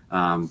would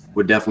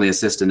definitely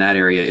assist in that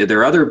area. Are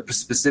there other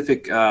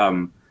specific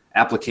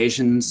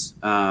applications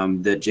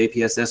that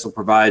JPSS will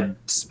provide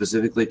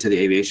specifically to the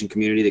aviation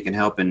community that can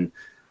help in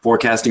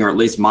forecasting or at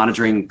least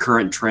monitoring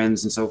current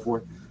trends and so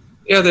forth?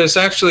 Yeah, there's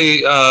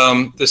actually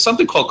there's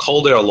something called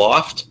cold air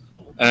loft.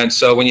 And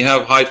so when you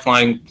have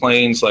high-flying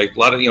planes, like a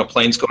lot of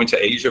planes going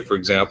to Asia, for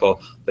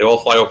example, they all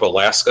fly over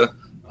Alaska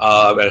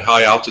at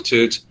high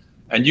altitudes,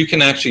 and you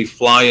can actually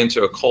fly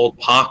into a cold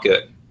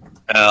pocket.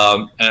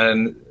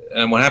 And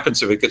what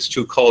happens if it gets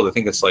too cold? I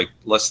think it's like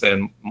less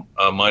than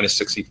minus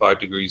 65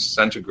 degrees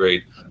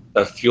centigrade.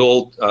 Jet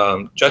fuel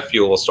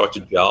will start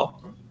to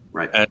gel,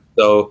 right? And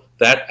so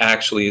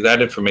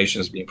that information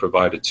is being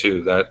provided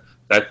too. That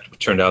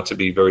turned out to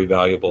be very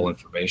valuable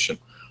information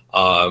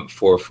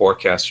for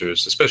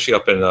forecasters, especially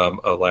up in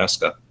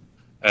Alaska,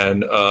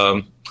 and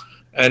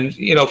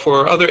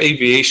for other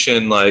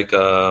aviation like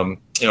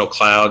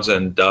clouds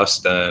and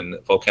dust and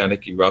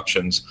volcanic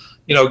eruptions.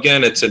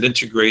 Again, it's an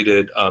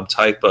integrated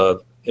type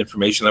of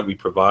information that we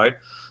provide.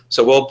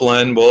 So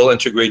we'll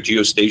integrate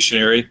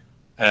geostationary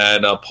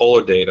and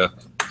polar data.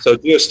 So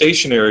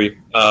geostationary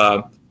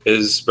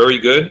is very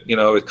good.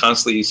 It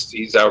constantly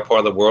sees our part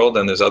of the world,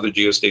 and there's other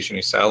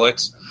geostationary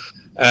satellites.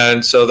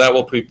 And so that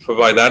will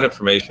provide that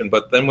information.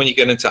 But then when you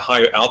get into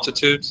higher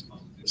altitudes,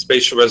 the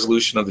spatial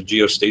resolution of the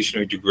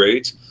geostationary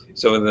degrades.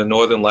 So in the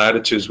northern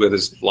latitudes, where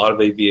there's a lot of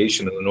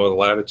aviation in the northern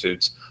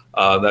latitudes,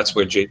 that's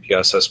where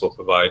JPSS will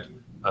provide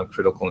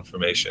critical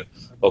information.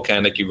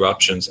 Volcanic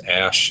eruptions,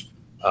 ash,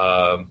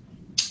 and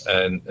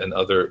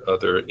other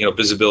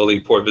visibility,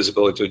 poor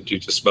visibility due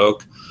to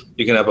smoke.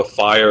 You can have a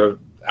fire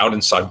out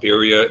in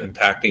Siberia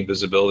impacting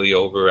visibility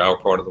over our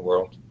part of the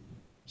world.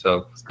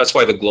 So that's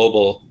why the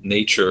global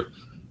nature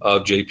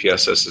of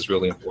JPSS is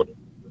really important.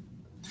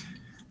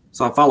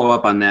 So I'll follow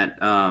up on that,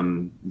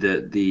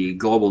 the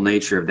global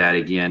nature of that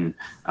again.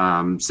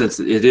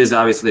 Since it is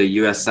obviously a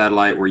U.S.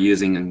 satellite, we're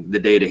using the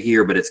data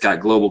here, but it's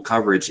got global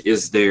coverage.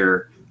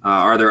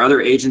 Are there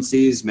other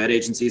agencies, med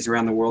agencies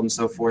around the world and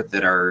so forth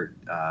that are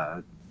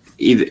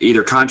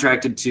either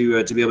contracted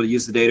to be able to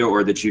use the data,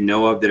 or that you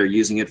know of that are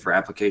using it for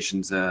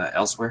applications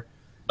elsewhere?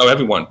 Oh,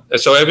 everyone.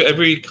 So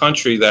every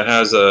country that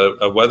has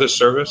a weather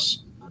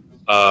service,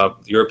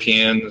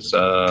 Europeans,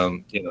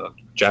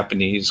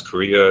 Japanese,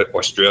 Korea,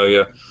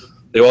 Australia,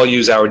 they all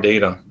use our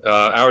data.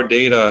 Our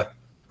data,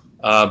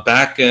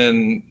 back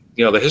in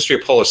the history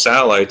of polar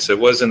satellites, it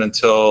wasn't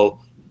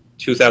until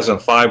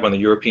 2005 when the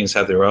Europeans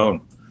had their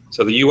own.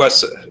 So the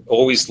U.S.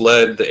 always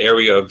led the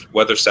area of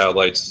weather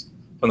satellites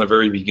from the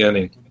very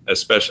beginning,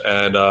 especially,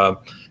 and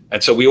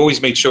so we always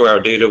made sure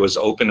our data was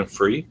open and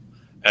free.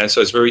 And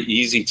so it's very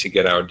easy to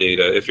get our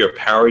data. If you're a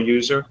power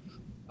user,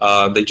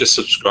 they just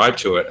subscribe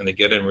to it and they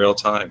get it in real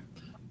time.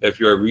 If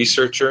you're a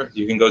researcher,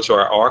 you can go to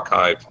our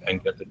archive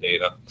and get the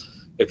data.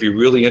 If you're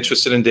really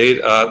interested in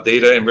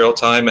data in real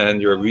time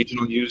and you're a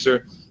regional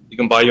user, you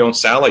can buy your own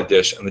satellite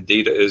dish, and the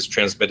data is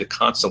transmitted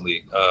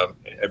constantly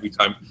every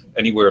time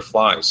anywhere it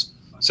flies.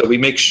 So we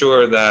make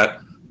sure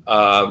that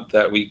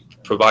that we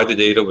provide the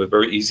data with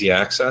very easy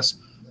access.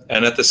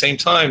 And at the same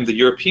time, the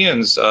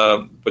Europeans,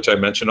 which I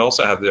mentioned,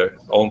 also have their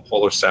own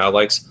polar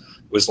satellites.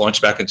 It was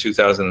launched back in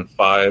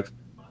 2005,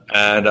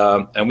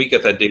 and we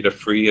get that data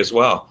free as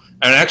well.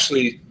 And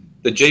actually,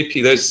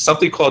 there's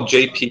something called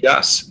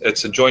JPS.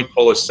 It's a Joint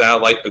Polar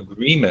Satellite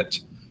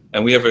Agreement,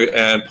 and we have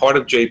and part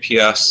of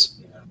JPS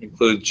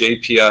includes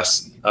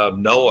JPS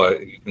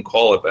NOAA, you can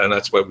call it, and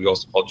that's what we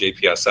also call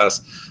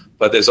JPSS.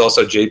 But there's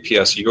also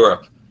JPS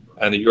Europe,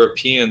 and the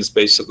Europeans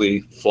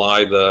basically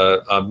fly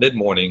the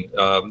mid-morning.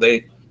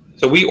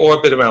 So we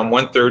orbit around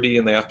 1:30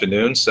 in the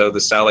afternoon. So the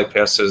satellite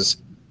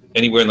passes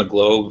anywhere in the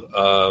globe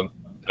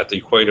at the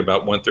equator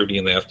about 1:30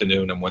 in the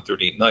afternoon and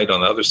 1:30 at night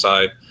on the other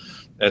side.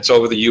 And so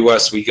over the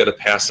U.S., we get a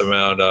pass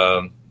around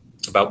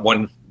about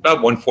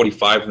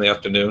 1:45 in the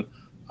afternoon.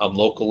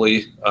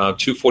 Locally,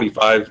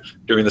 2:45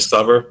 during the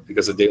summer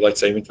because of daylight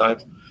saving time.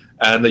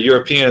 And the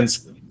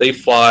Europeans, they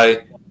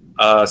fly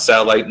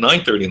satellite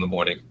 9:30 in the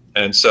morning.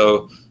 And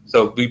so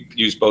we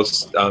use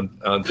both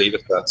data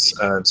sets.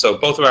 And so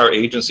both of our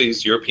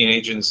agencies, European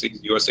agencies,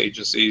 U.S.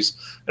 agencies,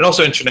 and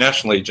also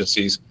international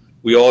agencies,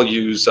 we all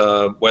use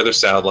weather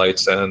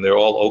satellites, and they're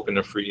all open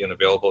and free and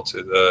available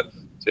to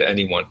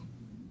anyone.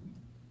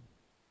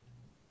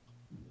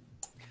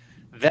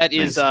 That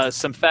is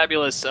some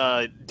fabulous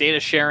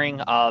data sharing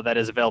that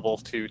is available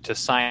to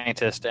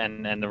scientists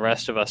and the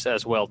rest of us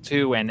as well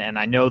too. And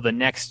I know the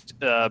next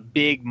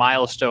big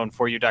milestone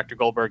for you, Dr.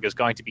 Goldberg, is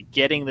going to be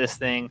getting this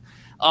thing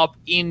up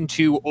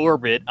into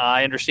orbit.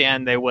 I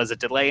understand there was a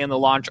delay in the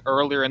launch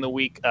earlier in the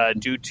week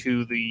due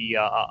to the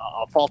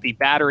faulty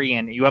battery,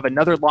 and you have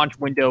another launch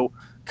window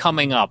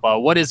coming up.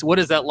 What is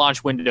that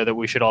launch window that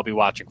we should all be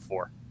watching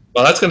for?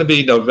 Well, that's going to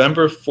be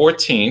November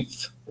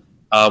 14th.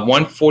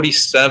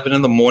 1:47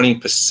 in the morning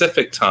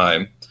Pacific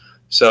time.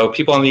 So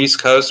people on the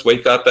East Coast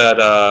wake up at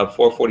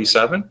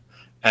 4:47,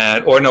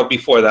 or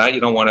before that. You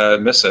don't want to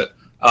miss it.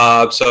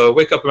 So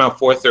wake up around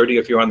 4:30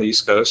 if you're on the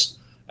East Coast,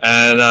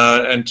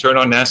 and turn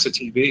on NASA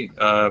TV.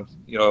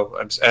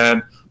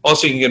 And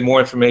also you can get more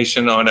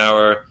information on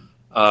our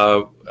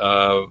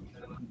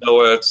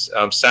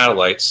NOAA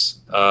satellites.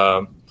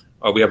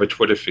 We have a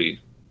Twitter feed.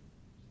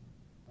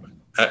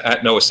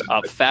 At NOAA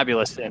Satellites.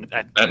 Fabulous.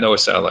 At NOAA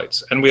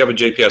Satellites. And we have a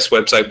JPS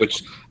website,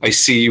 which I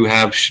see you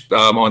have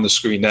on the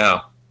screen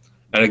now.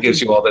 And it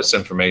gives you all this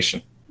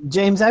information.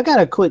 James, I've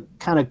got a quick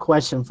kind of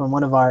question from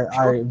one of our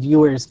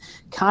viewers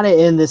kind of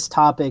in this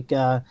topic.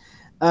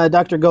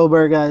 Dr.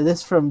 Goldberg,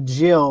 this from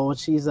Jill.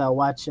 She's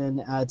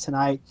watching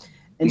tonight.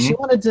 And she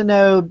wanted to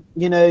know,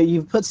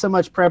 you've put so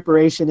much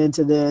preparation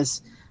into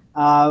this.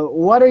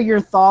 What are your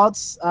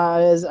thoughts?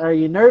 Are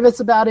you nervous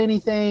about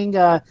anything?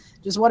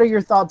 Just what are your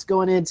thoughts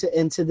going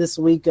into this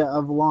week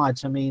of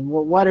launch? I mean,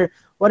 what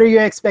are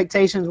your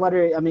expectations?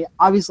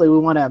 Obviously we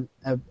want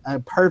a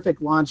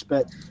perfect launch,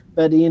 but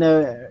any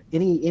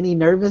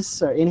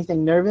nervous or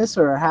anything nervous,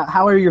 or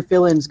how are your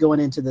feelings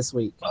going into this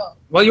week?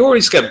 Well, you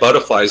always get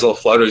butterflies, little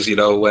flutters,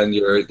 when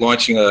you're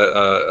launching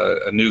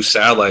a new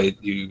satellite,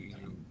 you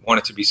want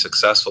it to be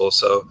successful.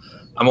 So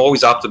I'm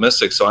always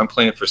optimistic, so I'm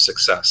planning for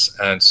success.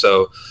 And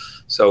so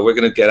we're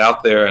going to get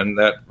out there, and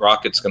that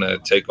rocket's going to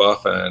take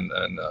off, and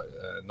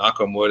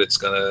knock on wood, it's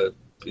going to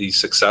be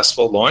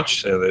successful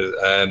launch.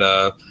 And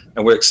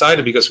we're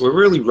excited because we're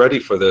really ready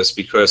for this,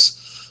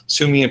 because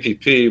SUMI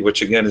MPP,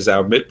 which again is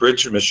our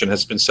mid-bridge mission,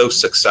 has been so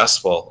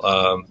successful.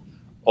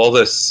 All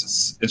the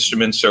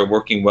instruments are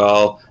working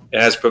well.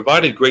 It has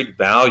provided great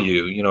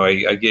value.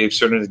 I gave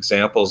certain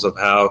examples of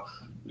how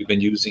we've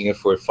been using it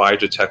for fire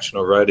detection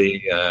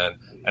already,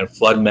 and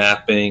flood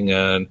mapping,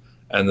 and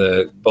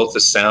both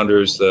the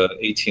sounders, the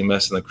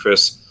ATMS and the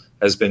CRIS,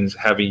 has been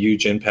having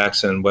huge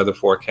impacts in weather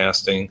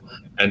forecasting.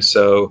 And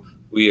so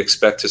we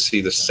expect to see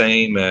the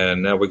same,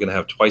 and now we're going to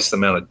have twice the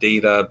amount of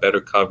data,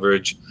 better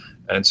coverage.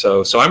 And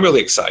so I'm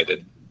really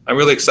excited.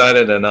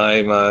 And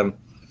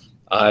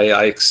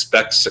I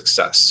expect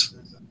success.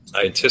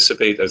 I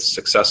anticipate a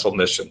successful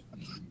mission.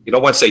 You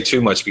don't want to say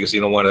too much because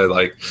you don't want to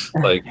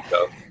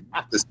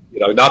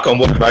knock on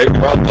wood, right?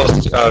 We're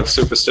all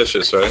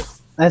superstitious, right?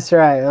 That's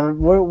right.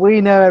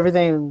 We know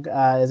everything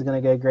is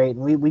going to go great,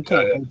 and we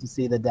can't wait to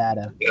see the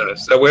data. Yeah,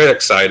 so we're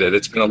excited.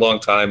 It's been a long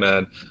time,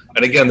 and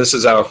again, this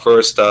is our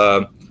first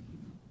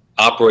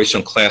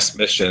operational class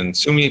mission.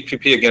 SUMI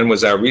MPP again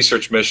was our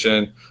research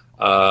mission,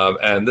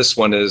 and this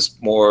one is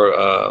more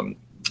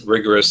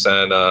rigorous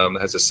and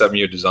has a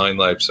 7-year design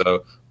life.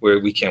 So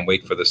we can't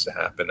wait for this to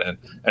happen.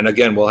 And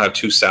again, we'll have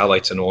 2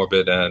 satellites in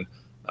orbit and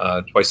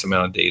twice the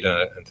amount of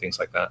data and things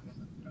like that.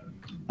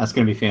 That's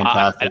going to be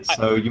fantastic.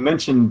 So you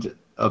mentioned.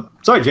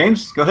 Sorry,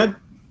 James, go ahead.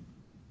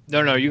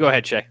 No, you go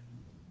ahead, Shay.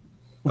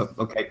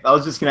 Okay. I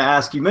was just going to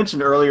ask, you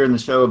mentioned earlier in the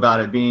show about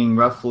it being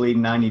roughly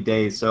 90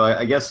 days. So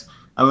I guess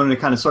I wanted to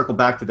kind of circle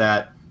back to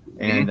that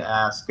and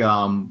ask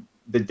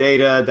the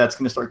data that's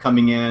going to start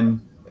coming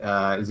in,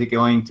 is it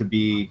going to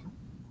be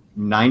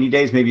 90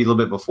 days, maybe a little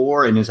bit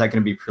before? And is that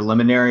going to be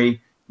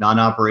preliminary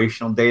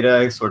non-operational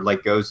data, sort of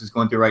like GOES is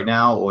going through right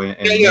now?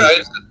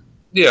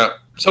 Yeah.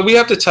 So we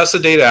have to test the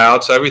data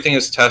out. So everything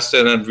is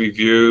tested and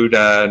reviewed,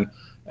 and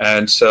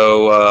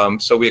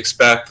so we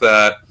expect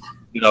that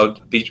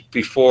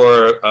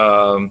before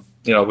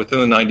within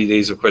the 90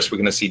 days, of course, we're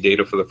going to see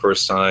data for the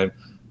first time.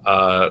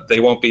 They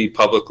won't be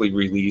publicly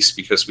released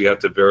because we have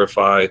to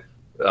verify,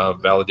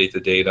 validate the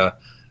data,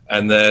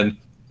 and then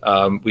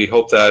we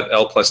hope that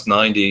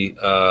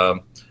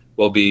L+90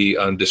 will be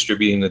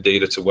distributing the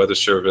data to Weather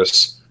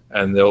Service,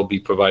 and they'll be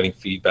providing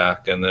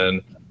feedback, and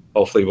then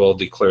hopefully we'll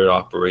declare it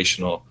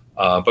operational.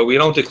 But we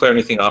don't declare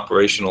anything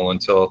operational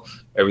until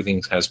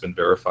everything has been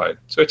verified.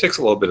 So it takes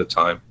a little bit of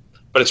time,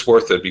 but it's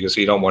worth it because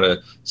you don't want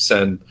to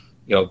send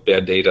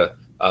bad data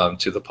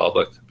to the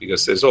public,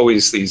 because there's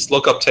always these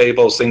lookup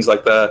tables, things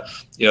like that,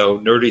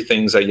 nerdy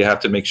things that you have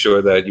to make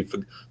sure that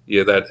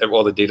that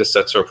all the data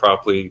sets are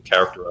properly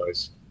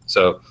characterized.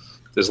 So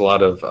there's a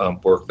lot of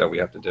work that we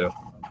have to do.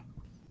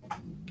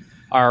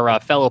 Our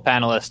fellow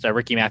panelist,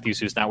 Ricky Matthews,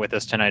 who's not with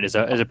us tonight, is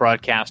a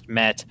broadcast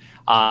Met,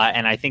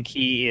 and I think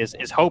he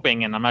is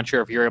hoping, and I'm not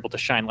sure if you're able to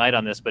shine light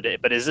on this, but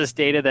is this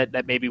data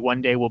that maybe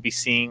one day we'll be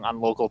seeing on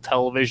local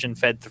television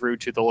fed through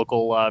to the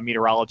local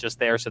meteorologist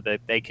there so that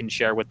they can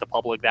share with the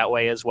public that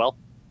way as well?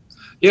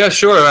 Yeah,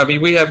 sure. I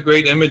mean, we have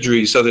great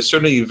imagery, so there's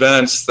certainly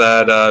events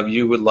that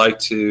you would like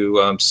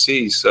to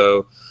see.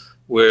 So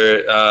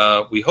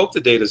we hope the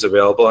data is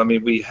available. I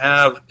mean, we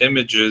have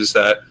images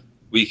that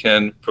we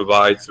can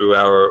provide through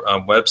our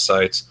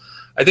websites.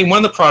 I think one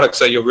of the products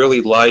that you'll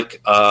really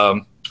like,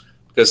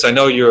 because I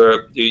know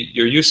you're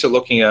used to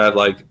looking at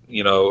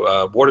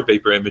water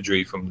vapor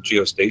imagery from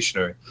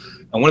geostationary,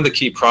 and one of the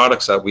key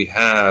products that we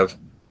have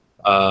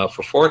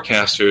for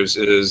forecasters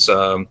is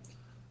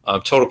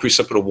total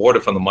precipitable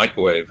water from the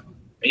microwave.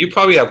 And you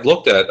probably have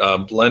looked at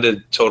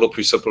blended total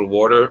precipitable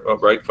water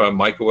right from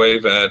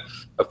microwave, and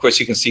of course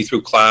you can see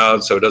through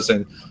clouds, so it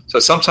doesn't. So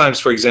sometimes,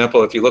 for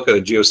example, if you look at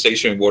a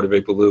geostationary water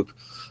vapor loop,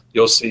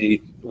 you'll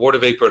see water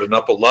vapor at an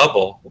upper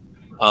level,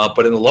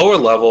 but in the lower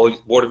level,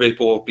 water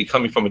vapor will be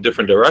coming from a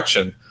different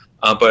direction.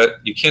 But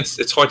you can't.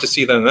 It's hard to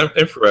see that in the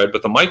infrared,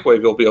 but the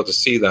microwave you'll be able to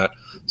see that.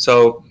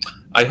 So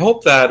I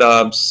hope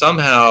that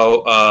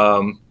somehow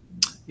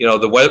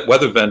the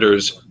weather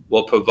vendors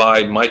will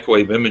provide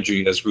microwave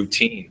imagery as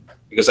routine,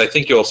 because I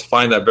think you'll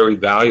find that very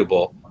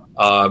valuable.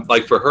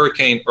 Like for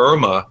Hurricane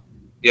Irma,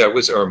 it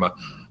was Irma,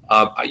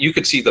 you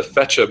could see the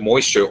fetch of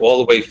moisture all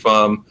the way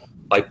from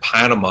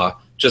Panama,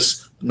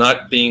 just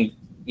not being,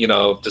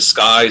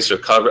 disguised or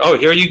covered. Oh,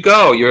 here you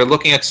go. You're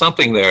looking at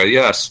something there.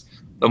 Yes,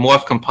 the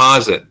Morph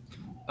composite.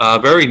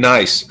 Very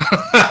nice.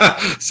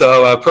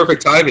 So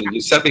perfect timing.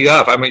 You set me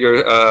up. I mean,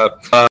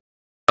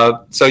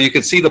 so you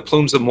could see the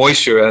plumes of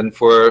moisture, and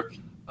for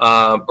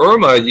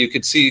Irma, we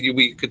could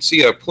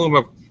see a plume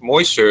of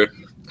moisture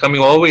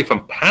coming all the way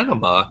from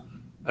Panama,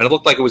 and it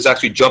looked like it was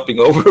actually jumping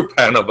over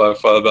Panama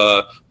from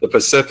the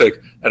Pacific,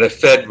 and it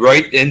fed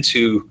right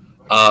into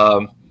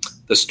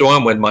the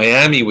storm when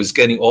Miami was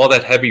getting all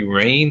that heavy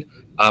rain.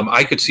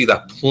 I could see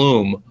that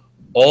plume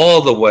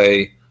all the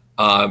way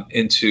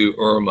into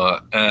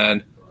Irma,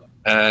 and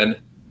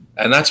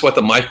that's what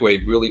the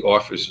microwave really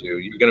offers you.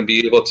 You're going to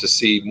be able to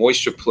see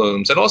moisture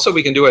plumes, and also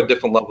we can do it at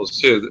different levels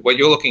too. What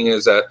you're looking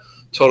is at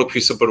total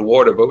precipitable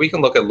water, but we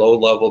can look at low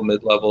level,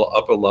 mid level,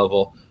 upper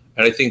level,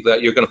 and I think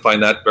that you're going to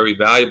find that very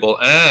valuable.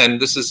 And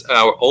this is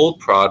our old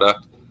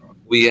product.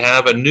 We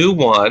have a new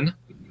one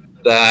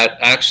that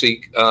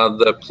actually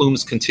the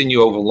plumes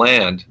continue over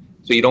land,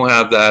 so you don't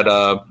have that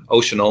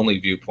ocean-only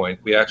viewpoint.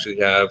 We actually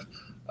have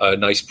a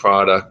nice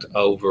product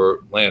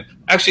over land.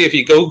 Actually, if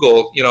you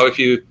Google,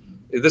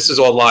 this is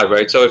all live,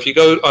 right? So if you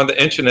go on the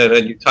internet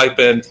and you type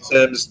in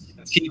Sims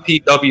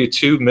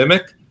TPW2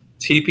 Mimic,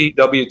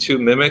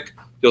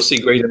 you'll see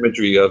great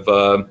imagery of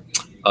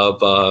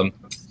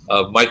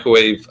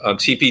microwave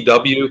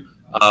TPW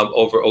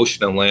over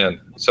ocean and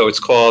land. So it's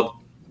called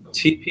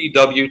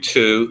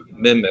TPW2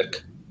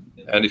 Mimic,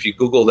 and if you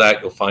Google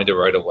that, you'll find it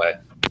right away.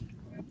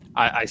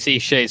 I see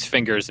Shay's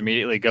fingers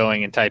immediately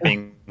going and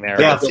typing there.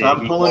 Yeah, so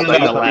I'm pulling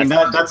it up. I mean,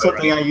 that's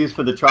something I use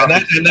for the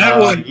tropics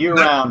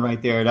year-round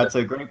right there. That's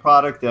a great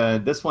product.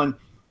 This one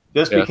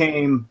just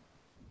became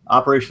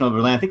operational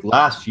over land, I think,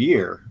 last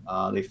year.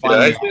 They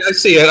finally I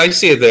see it. I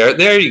see it there.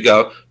 There you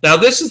go. Now,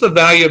 this is the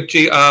value of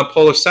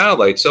polar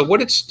satellite. So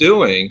what it's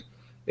doing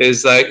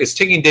is it's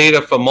taking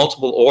data from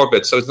multiple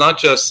orbits. So it's not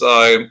just,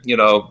 let's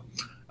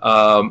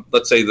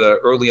say the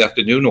early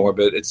afternoon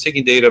orbit. It's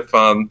taking data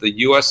from the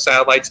U.S.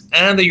 satellites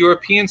and the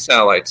European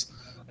satellites.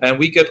 And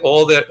we get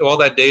all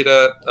that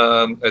data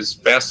as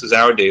fast as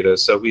our data.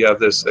 So we have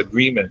this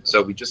agreement.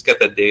 So we just get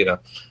that data.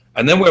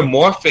 And then we're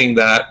morphing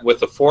that with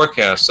the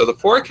forecast. So the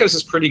forecast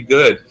is pretty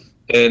good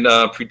in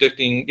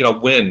predicting,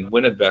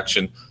 wind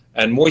advection.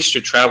 And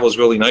moisture travels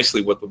really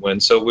nicely with the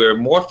wind. So we're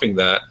morphing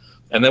that.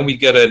 And then we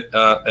get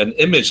an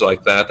image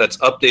like that that's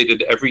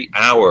updated every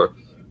hour.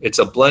 It's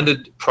a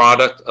blended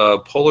product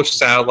of polar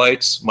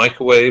satellites,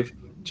 microwave,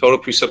 total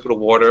precipitable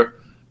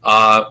water,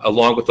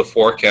 along with the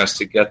forecast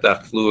to get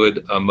that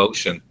fluid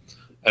motion.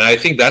 And I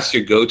think that's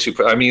your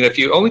go-to. I mean, if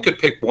you only could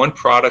pick one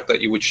product that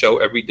you would show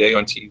every day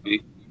on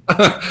TV,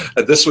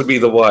 this would be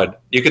the one.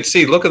 You could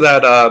see, look at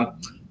that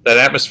that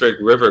atmospheric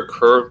river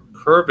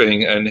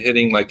curving and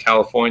hitting like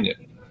California.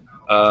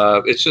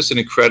 It's just an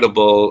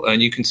incredible,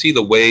 and you can see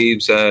the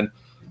waves. And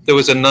there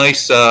was a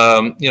nice,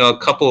 a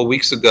couple of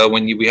weeks ago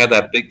when we had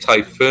that big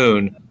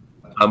typhoon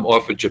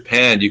off of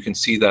Japan. You can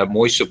see that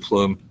moisture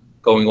plume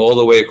going all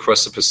the way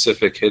across the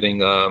Pacific, hitting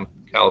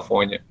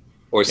California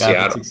or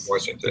Seattle,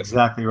 Washington.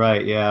 Exactly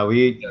right. Yeah,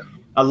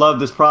 I love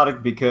this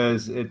product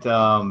because it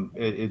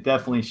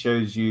definitely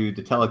shows you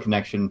the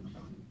teleconnection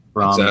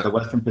from the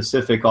Western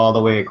Pacific all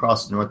the way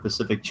across the North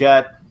Pacific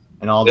jet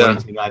and all the way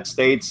into the United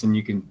States, and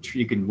you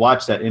can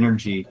watch that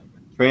energy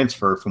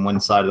transfer from one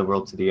side of the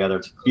world to the other.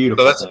 It's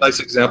beautiful. So that's a nice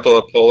example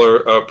of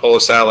polar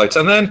satellites,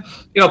 and then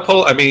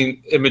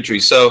imagery.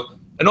 So,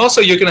 and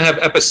also you're going to have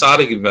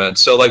episodic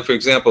events. So, like for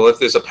example, if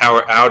there's a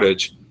power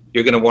outage,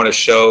 you're going to want to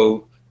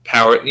show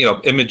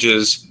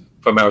images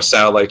from our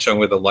satellite showing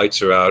where the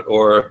lights are out.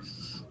 Or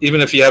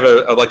even if you have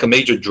a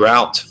major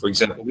drought, for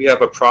example, we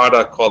have a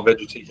product called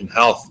Vegetation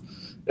Health.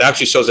 It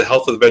actually shows the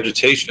health of the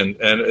vegetation,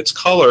 and it's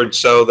colored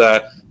so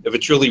that if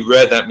it's really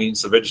red, that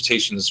means the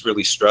vegetation is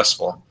really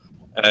stressful.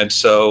 And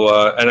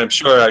so, and I'm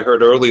sure I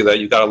heard earlier that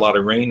you got a lot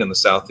of rain in the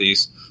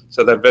southeast,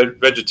 so that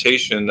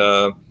vegetation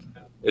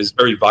is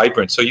very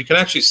vibrant. So you can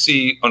actually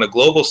see on a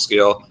global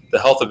scale the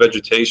health of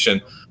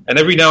vegetation. And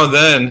every now and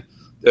then,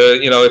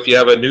 if you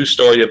have a news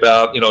story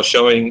about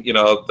showing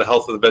the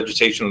health of the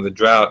vegetation of the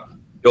drought,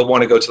 you'll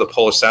want to go to the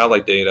polar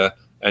satellite data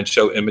and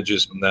show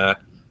images from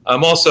that.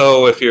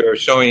 Also, if you're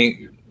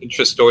showing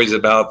interest stories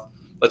about,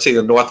 let's say,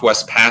 the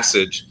Northwest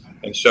Passage,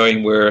 and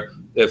showing where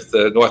if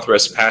the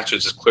Northwest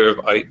Passage is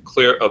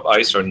clear of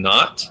ice or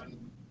not,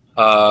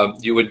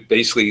 you would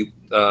basically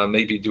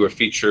maybe do a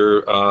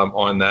feature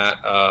on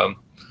that.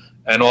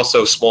 And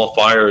also small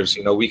fires.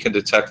 We can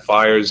detect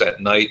fires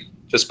at night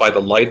just by the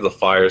light of the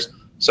fires.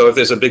 So if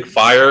there's a big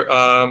fire,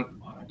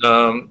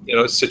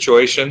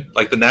 situation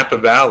like the Napa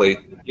Valley,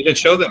 you didn't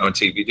show that on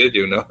TV, did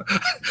you? No,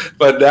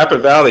 but Napa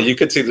Valley, you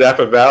could see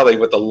Napa Valley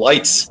with the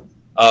lights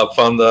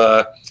from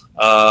the,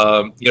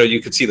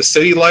 you could see the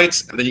city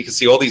lights, and then you could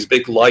see all these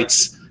big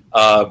lights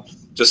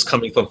just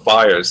coming from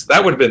fires.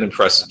 That would have been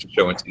impressive to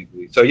show on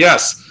TV. So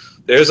yes,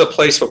 there's a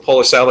place for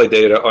polar satellite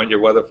data on your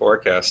weather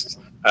forecast,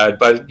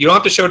 but you don't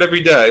have to show it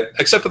every day,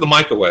 except for the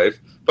microwave.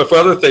 But for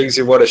other things,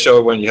 you want to show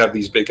it when you have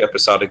these big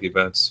episodic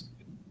events.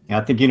 Yeah,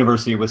 I think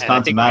University of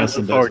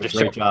Wisconsin-Madison does a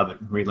great job at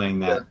relaying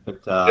that.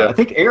 But I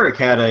think Eric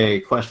had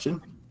a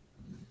question.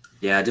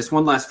 Yeah, just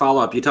one last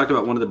follow-up. You talked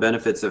about one of the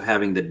benefits of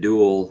having the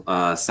dual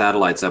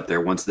satellites up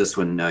there once this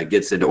one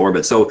gets into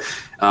orbit. So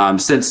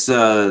since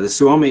the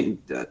Suomi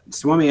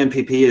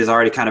NPP has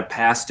already kind of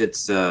passed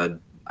its,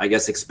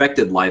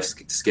 expected life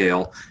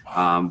scale,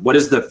 what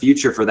is the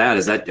future for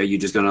that? Are you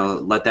just going to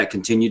let that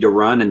continue to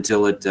run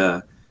until it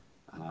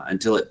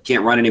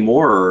can't run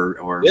anymore?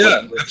 Or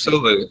yeah,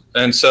 absolutely.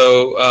 And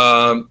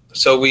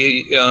so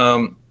we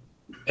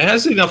it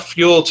has enough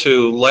fuel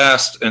to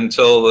last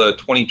until the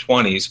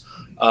 2020s.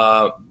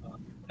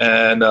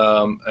 And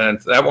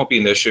that won't be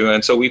an issue.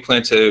 And so we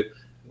plan to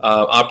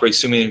operate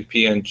Suomi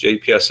NPP and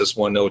JPSS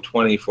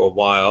 1020 for a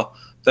while.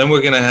 Then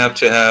we're going to have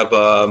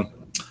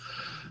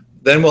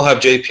then we'll have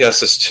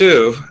JPSS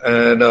 2,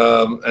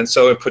 and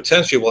so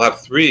potentially we'll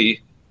have 3.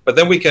 But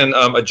then we can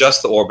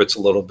adjust the orbits a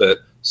little bit,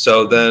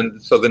 so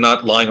they're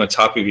not lying on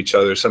top of each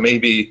other. So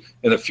maybe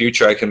in the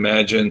future, I can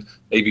imagine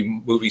maybe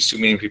moving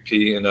Suomi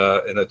NPP in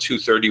a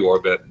 230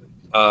 orbit.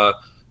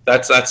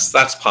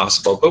 That's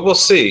possible, but we'll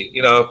see.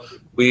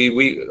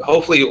 We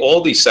hopefully all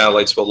these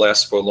satellites will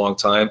last for a long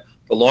time.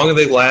 The longer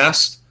they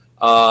last,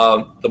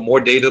 the more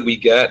data we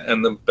get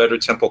and the better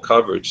tempo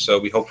coverage. So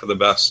we hope for the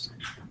best.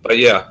 But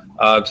yeah,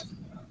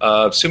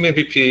 Suomi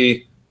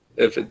NPP,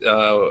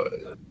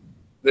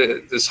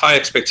 there's high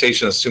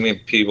expectation that Suomi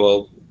NPP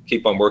will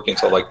keep on working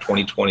until like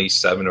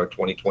 2027 or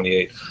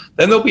 2028.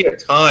 Then there'll be a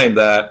time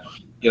that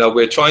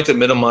we're trying to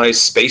minimize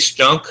space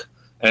junk,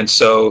 and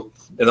so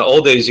in the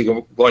old days, you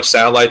can launch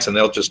satellites and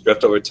they'll just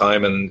drift over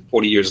time, and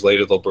 40 years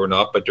later they'll burn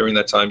up. But during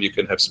that time, you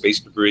can have space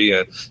debris,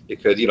 and you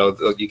could, you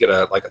get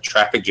a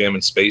traffic jam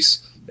in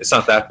space. It's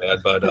not that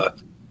bad, but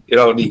you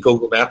don't need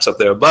Google Maps up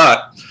there.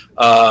 But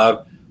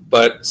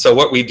so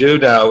what we do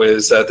now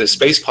is that the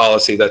space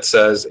policy that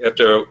says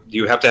after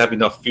you have to have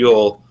enough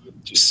fuel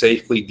to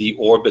safely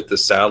deorbit the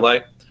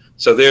satellite.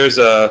 So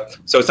so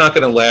it's not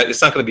going to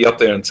it's not going to be up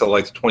there until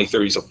like the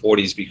 2030s or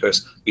 40s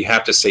because we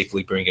have to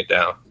safely bring it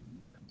down.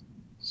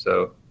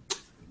 So,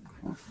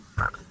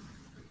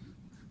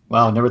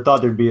 wow, never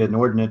thought there'd be an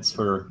ordinance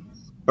for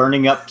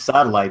burning up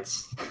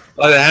satellites.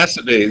 Well, it has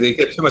to be. They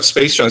get too much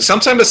space junk.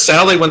 Sometimes a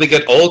satellite, when they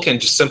get old, can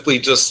just simply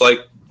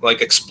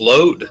like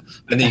explode,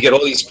 and then you get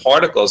all these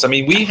particles. I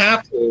mean, we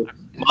have to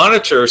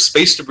monitor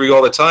space debris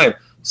all the time.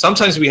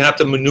 Sometimes we have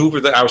to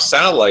maneuver our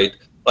satellite.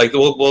 Like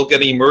we'll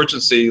get an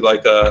emergency,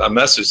 like a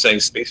message saying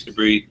space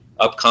debris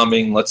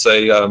upcoming, let's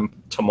say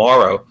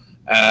tomorrow,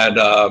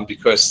 and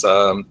because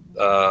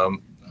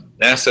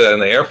NASA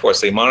and the Air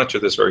Force, they monitor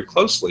this very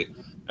closely.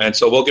 And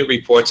so we'll get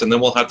reports, and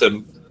then we'll have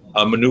to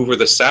maneuver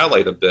the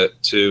satellite a bit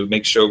to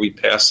make sure we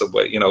pass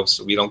away,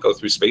 so we don't go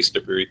through space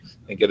debris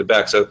and get it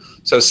back. So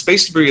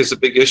space debris is a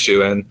big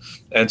issue,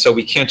 and so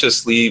we can't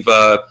just leave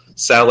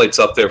satellites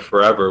up there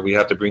forever. We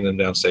have to bring them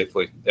down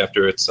safely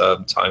after it's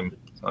time.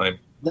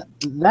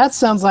 That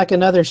sounds like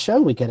another show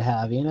we could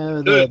have,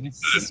 the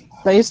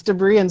space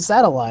debris and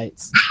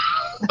satellites.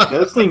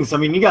 Those things,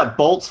 you got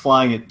bolts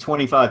flying at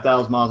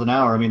 25,000 miles an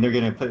hour. They're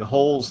going to put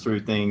holes through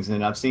things,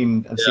 and I've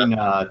seen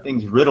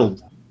things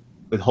riddled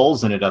with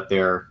holes in it up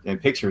there in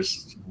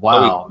pictures.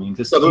 Wow.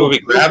 Just the movie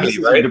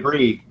Gravity, right?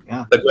 Debris.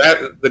 Yeah.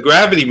 The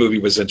Gravity movie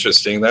was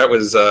interesting. That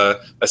was a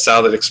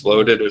satellite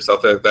exploded or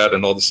something like that,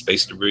 and all the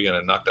space debris, and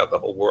it knocked out the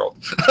whole world.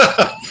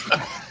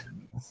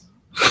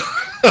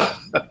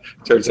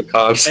 In terms of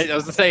cops. I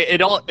was to say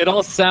it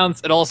all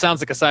sounds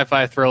like a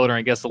sci-fi thriller, and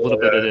I guess a little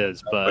bit it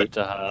is. But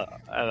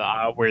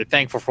we're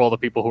thankful for all the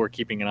people who are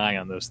keeping an eye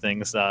on those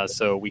things,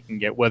 so we can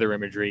get weather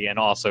imagery and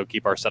also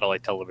keep our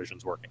satellite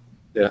televisions working.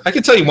 Yeah, I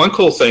can tell you one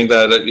cool thing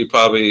that you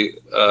probably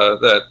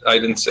that I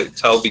didn't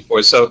tell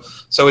before. So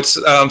it's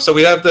so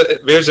we have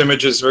the VAERS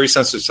images very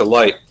sensitive to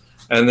light,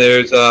 and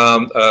there's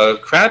a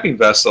crabbing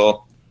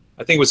vessel.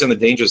 I think it was in the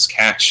Dangerous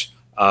Catch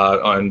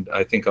on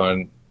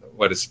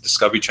what is it,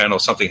 Discovery Channel?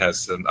 Something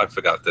has I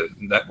forgot the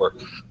network,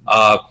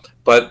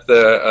 but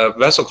the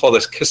vessel called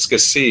the Kiska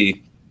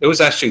Sea. It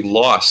was actually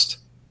lost.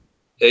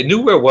 It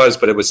knew where it was,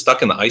 but it was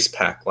stuck in the ice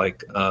pack.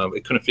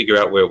 It couldn't figure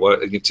out where it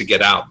was to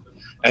get out,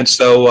 and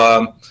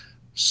so.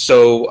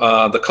 So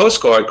the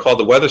Coast Guard called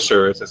the Weather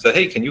Service and said,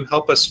 "Hey, can you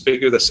help us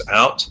figure this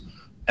out?"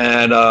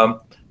 And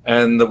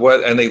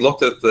they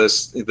looked at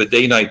the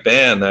day-night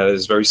band that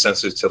is very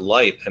sensitive to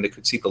light, and they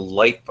could see the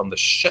light from the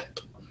ship.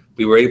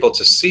 We were able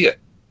to see it.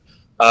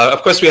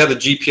 Of course, we had the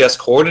GPS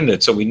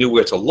coordinates, so we knew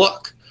where to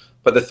look.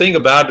 But the thing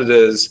about it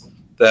is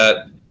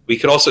that we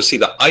could also see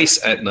the ice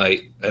at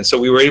night, and so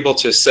we were able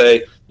to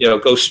say,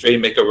 go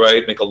straight, make a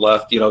right, make a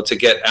left, to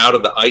get out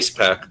of the ice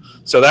pack.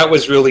 So that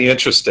was really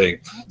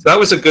interesting. So that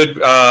was a good,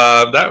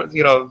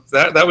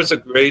 that was a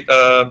great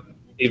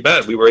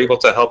event. We were able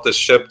to help the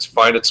ship to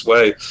find its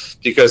way,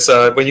 because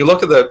when you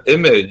look at the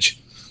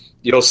image,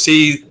 you'll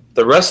see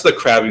the rest of the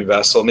crabbing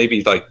vessel,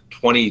 maybe like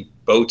 20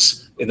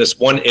 boats in this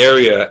one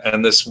area,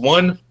 and this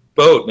one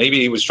boat, maybe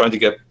he was trying to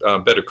get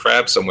better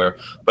crab somewhere,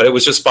 but it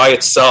was just by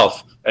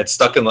itself and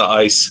stuck in the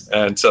ice.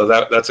 And so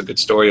that's a good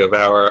story of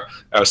our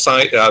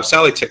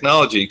satellite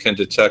technology can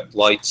detect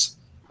lights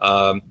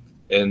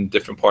in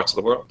different parts of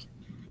the world.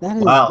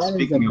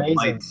 Speaking of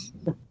lights,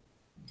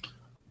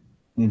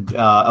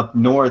 up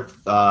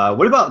north,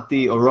 what about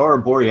the Aurora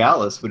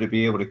Borealis? Would it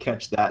be able to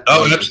catch that?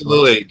 Oh,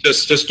 absolutely.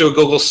 Just do a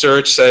Google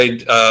search, say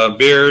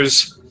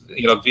VAERS,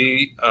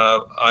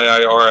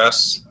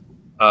 VIIRS,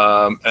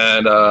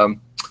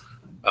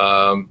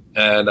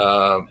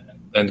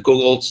 and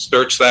Google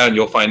search that, and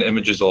you'll find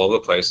images all over the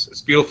place. It's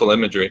beautiful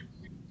imagery.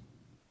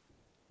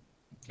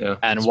 Yeah,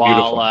 and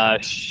while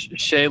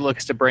Shay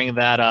looks to bring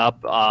that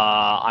up,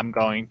 I'm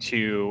going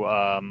to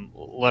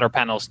let our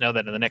panelists know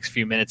that in the next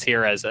few minutes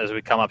here, as we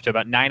come up to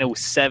about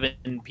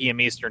 9:07 p.m.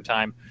 Eastern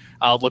time,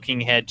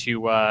 looking ahead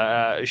to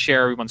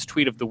share everyone's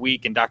tweet of the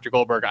week. And Dr.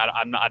 Goldberg,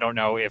 I don't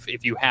know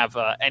if you have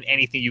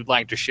anything you'd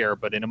like to share,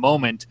 but in a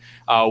moment,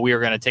 we are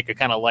going to take a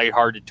kind of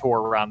lighthearted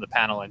tour around the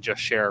panel and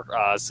just share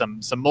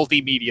some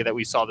multimedia that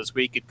we saw this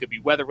week. It could be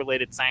weather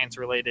related, science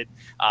related.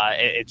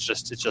 It's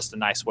just a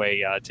nice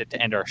way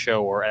to end our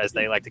show, or as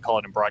they like to call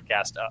it in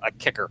broadcast, a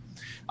kicker.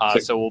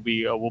 So we'll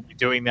be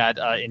doing that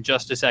in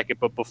just a second.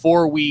 But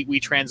before we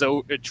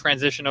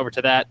transition over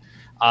to that,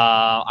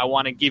 I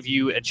want to give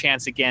you a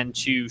chance again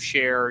to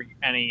share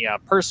any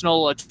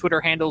personal Twitter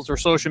handles or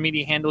social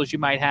media handles you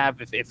might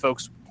have, if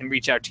folks can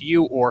reach out to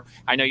you. Or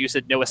I know you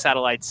said NOAA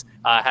Satellites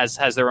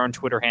has their own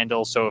Twitter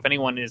handle. So if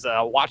anyone is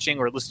watching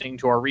or listening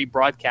to our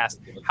rebroadcast,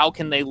 how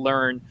can they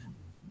learn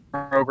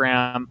the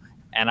program?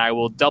 And I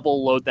will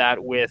double load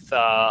that with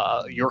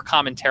your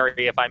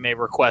commentary, if I may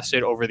request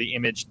it, over the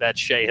image that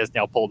Shay has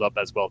now pulled up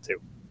as well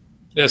too.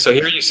 Yeah, so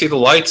here you see the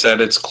lights and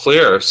it's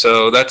clear.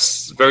 So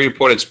that's very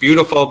important. It's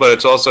beautiful, but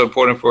it's also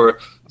important for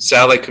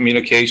satellite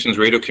communications,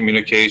 radio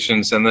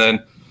communications. And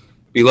then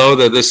below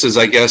that, this is,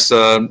 I guess,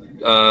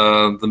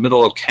 the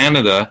middle of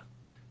Canada.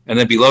 And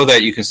then below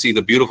that, you can see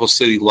the beautiful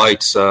city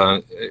lights.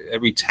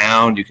 Every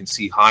town, you can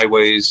see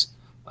highways.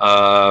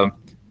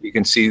 You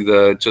can see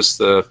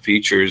the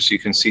features. You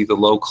can see the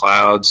low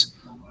clouds.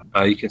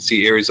 You can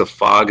see areas of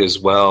fog as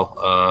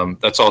well.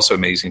 That's also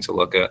amazing to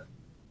look at.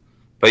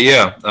 But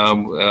yeah,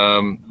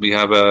 we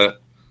have a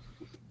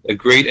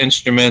great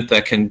instrument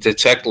that can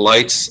detect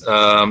lights.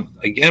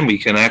 Again, we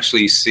can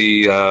actually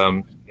see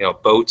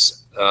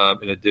boats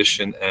in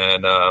addition,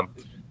 and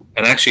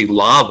actually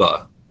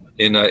lava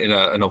in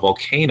a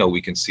volcano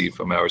we can see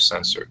from our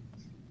sensor.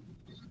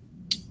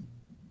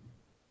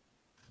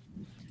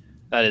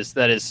 That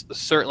is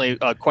certainly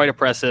quite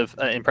impressive.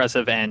 And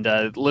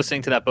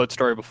listening to that boat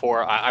story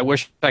before, I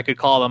wish I could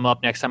call them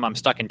up next time I'm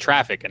stuck in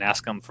traffic and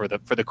ask them for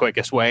the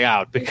quickest way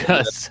out,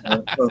 because.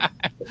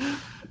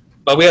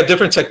 But we have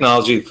different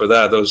technology for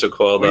that. Those are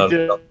called.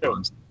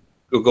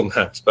 Google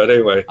Maps. But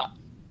anyway,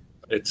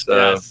 it's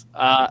yes.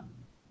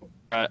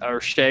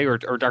 Or Shay or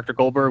Dr.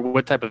 Goldberg,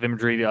 what type of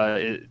imagery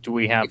do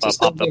we have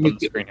popped up on the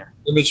screen here?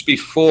 Image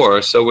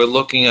before, so we're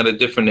looking at a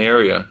different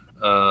area.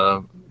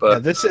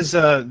 But this is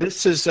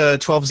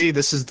 12Z.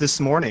 This is this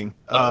morning.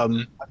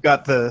 I've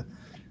got the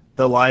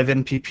live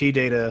NPP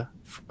data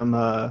from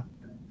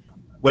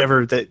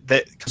whatever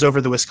that comes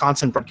over the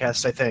Wisconsin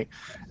broadcast, I think.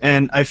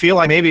 And I feel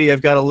like maybe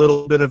I've got a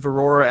little bit of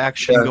aurora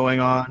action going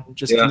on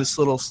just in this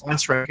little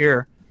slice right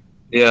here.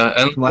 Yeah,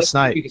 and last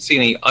night you can see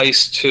any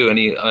ice too.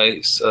 Any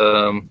ice?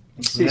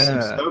 You see some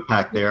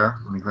snowpack there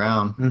on the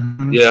ground.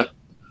 Mm-hmm. Yeah,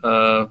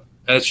 and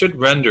it should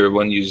render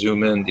when you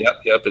zoom in.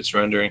 Yep, it's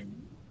rendering.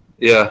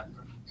 Yeah,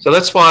 so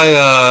that's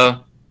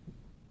why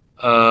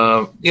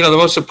the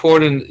most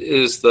important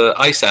is the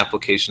ice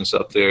applications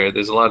up there.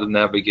 There's a lot of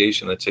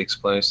navigation that takes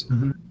place.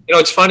 Mm-hmm.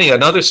 It's funny.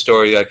 Another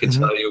story I could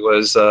tell you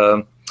was,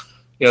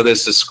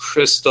 there's this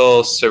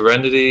Crystal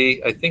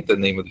Serenity. I think the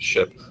name of the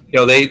ship.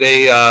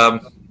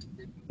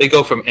 They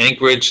go from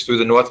Anchorage through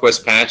the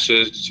Northwest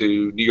Passage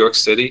to New York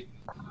City.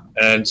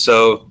 And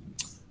so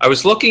I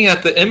was looking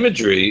at the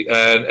imagery,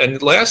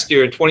 and last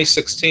year in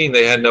 2016,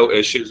 they had no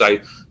issues.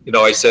 I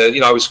said,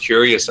 I was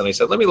curious, and I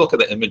said, let me look at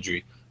the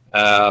imagery.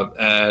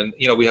 And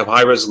we have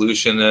high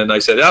resolution, and I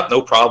said,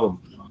 no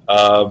problem.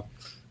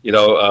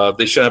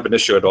 They shouldn't have an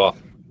issue at all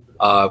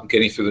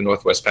getting through the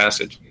Northwest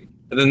Passage.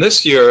 And then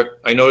this year,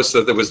 I noticed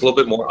that there was a little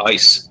bit more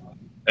ice.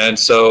 And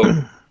so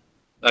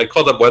I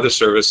called up Weather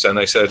Service, and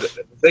I said,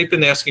 they've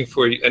been asking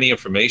for any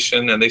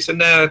information, and they said,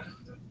 nah,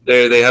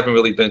 they haven't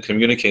really been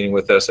communicating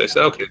with us. I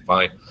said, okay,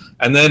 fine.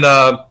 And then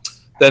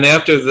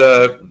after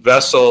the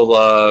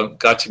vessel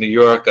got to New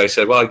York, I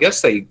said, well, I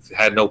guess they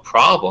had no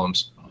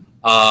problems.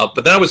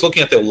 But then I was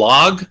looking at their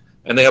log,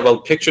 and they have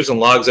pictures and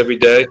logs every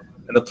day.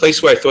 And the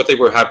place where I thought they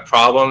were having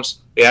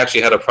problems, they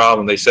actually had a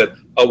problem. They said,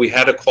 we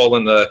had to call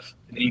in the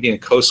Canadian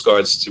Coast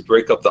Guards to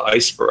break up the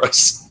ice for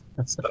us.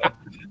 So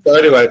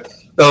anyway,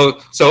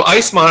 so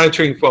ice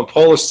monitoring from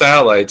polar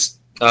satellites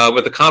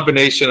with a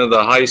combination of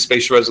the high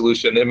spatial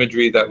resolution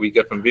imagery that we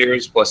get from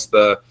VIIRS plus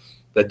the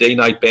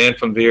day-night band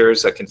from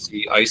VIIRS that can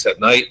see ice at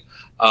night,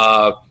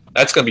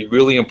 that's going to be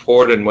really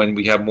important when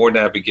we have more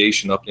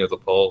navigation up near the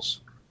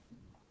poles.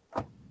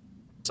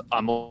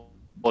 I'm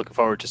looking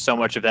forward to so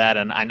much of that,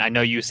 and I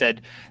know you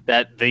said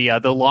that the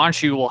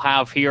launch you will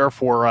have here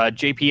for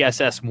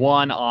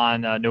JPSS-1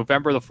 on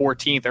November the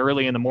 14th,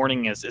 early in the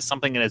morning, is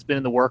something that has been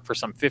in the work for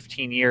some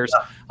 15 years.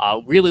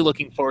 Really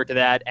looking forward to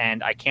that,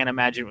 and I can't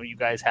imagine what you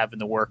guys have in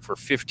the work for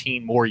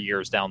 15 more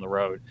years down the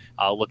road.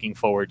 Looking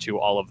forward to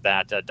all of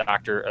that.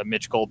 Dr.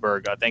 Mitch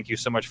Goldberg, thank you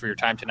so much for your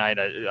time tonight.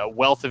 A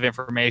wealth of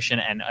information,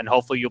 and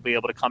hopefully you'll be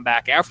able to come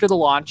back after the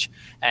launch,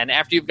 and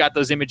after you've got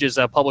those images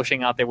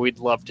publishing out there, we'd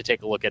love to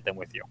take a look at them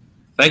with you.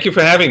 Thank you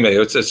for having me.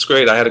 It's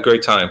great. I had a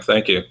great time.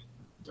 Thank you.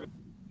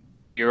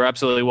 You're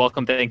absolutely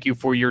welcome. Thank you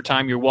for your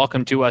time. You're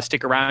welcome to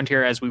stick around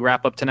here as we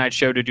wrap up tonight's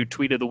show to do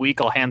Tweet of the Week.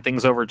 I'll hand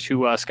things over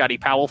to Scotty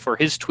Powell for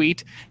his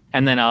tweet,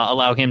 and then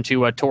allow him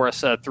to tour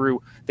us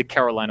through the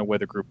Carolina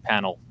Weather Group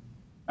panel.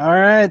 All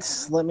right.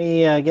 Let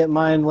me get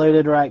mine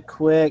loaded right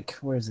quick.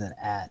 Where's it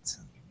at?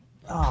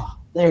 Oh,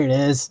 there it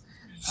is.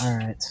 All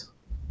right.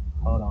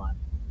 Hold on.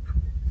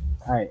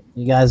 All right.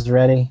 You guys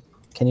ready?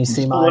 Can you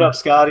see mine? Pull it up,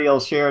 Scotty. I'll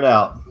share it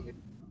out.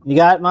 You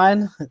got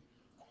mine?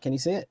 Can you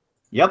see it?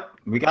 Yep,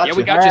 we got you. Yeah,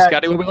 we got you,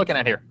 Scotty. What are we looking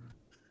at here?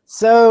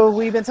 So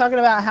we've been talking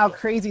about how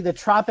crazy the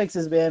tropics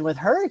has been with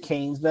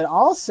hurricanes, but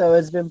also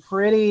it's been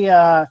pretty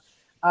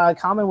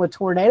common with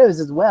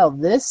tornadoes as well.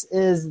 This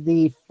is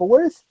the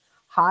fourth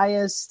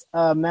highest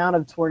amount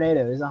of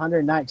tornadoes,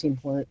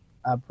 119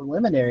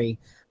 preliminary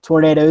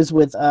tornadoes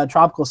with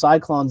tropical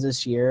cyclones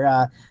this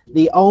year.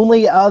 The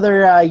only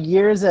other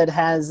years that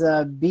has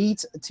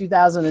beat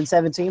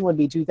 2017 would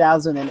be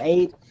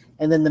 2008.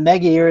 And then the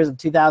mega years of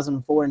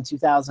 2004 and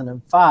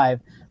 2005.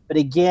 But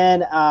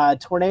again,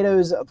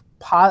 tornadoes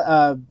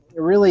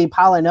really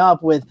piling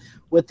up with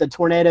the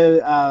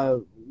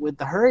tornado, with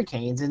the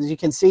hurricanes. And as you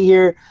can see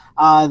here,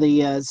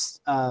 the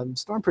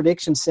Storm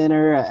Prediction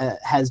Center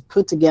has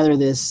put together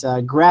this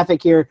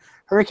graphic here.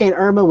 Hurricane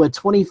Irma with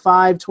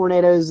 25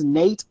 tornadoes,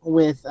 Nate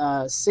with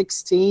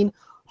 16,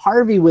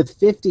 Harvey with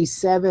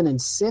 57,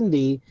 and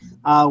Cindy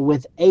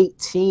with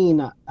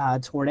 18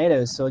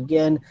 tornadoes. So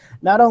again,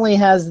 not only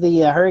has the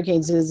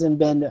hurricane season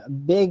been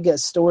big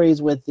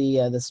stories with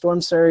the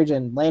storm surge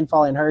and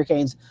landfalling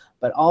hurricanes,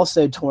 but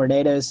also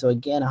tornadoes. So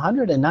again,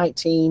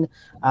 119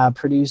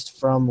 produced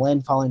from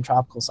landfalling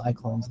tropical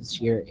cyclones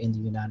this year in the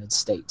United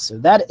States. So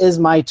that is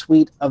my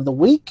tweet of the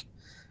week.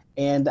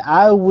 And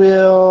I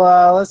will,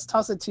 let's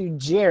toss it to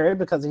Jared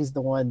because he's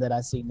the one that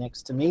I see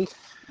next to me.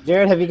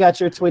 Jared, have you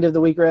got your tweet of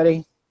the week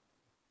ready?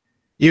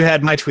 You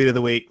had my tweet of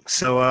the week,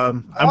 so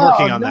I'm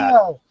working on that.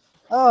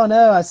 Oh,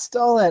 no, I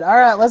stole it. All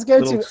right, let's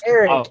go to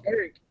Eric.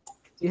 Eric,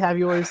 do you have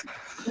yours?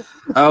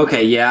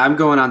 Okay, yeah, I'm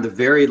going on the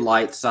very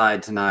light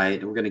side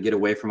tonight. We're going to get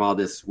away from all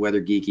this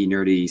weather geeky,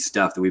 nerdy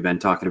stuff that we've been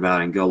talking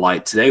about and go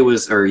light.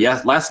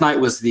 Last night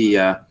was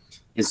the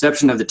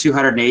inception of the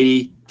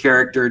 280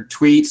 character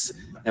tweets.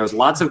 There was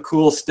lots of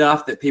cool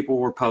stuff that people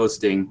were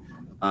posting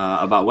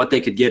about what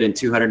they could get in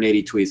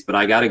 280 tweets, but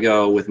I got to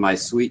go with my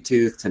sweet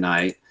tooth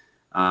tonight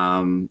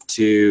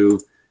to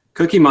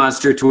Cookie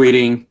Monster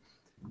tweeting.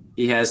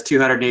 He has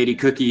 280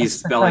 cookies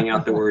spelling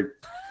out the word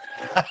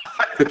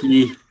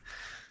cookie.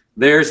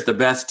 There's the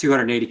best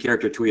 280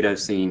 character tweet I've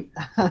seen.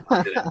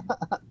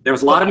 There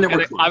was a lot of them that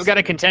were close. I've got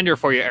a contender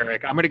for you,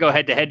 Eric. I'm going to go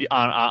head to head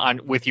on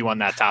with you on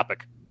that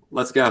topic.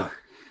 Let's go.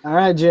 All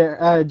right,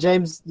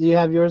 James, do you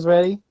have yours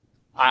ready?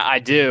 I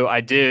do,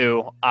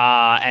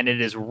 and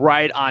it is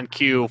right on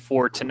cue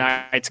for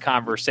tonight's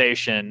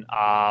conversation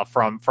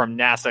from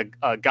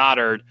NASA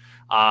Goddard.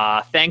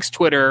 Thanks,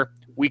 Twitter.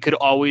 We could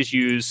always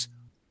use,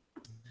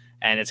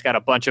 and it's got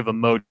a bunch of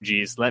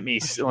emojis. Let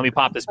me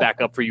pop this back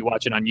up for you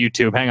watching on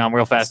YouTube. Hang on,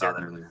 real fast.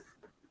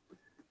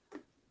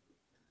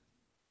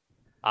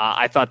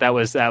 I thought that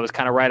was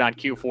kind of right on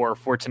cue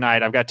for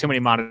tonight. I've got too many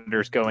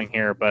monitors going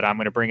here, but I'm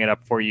going to bring it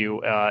up for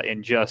you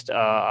in just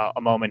a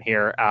moment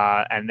here.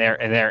 And there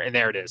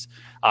it is.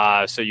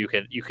 So you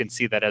can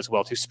see that as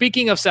well too.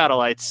 Speaking of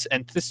satellites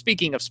and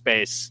speaking of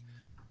space,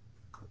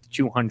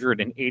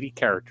 280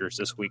 characters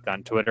this week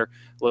on Twitter.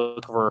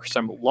 Look for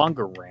some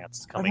longer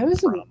rants coming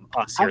from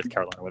us here at the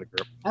Carolina Weather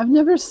Group. I've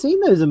never seen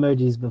those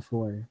emojis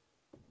before.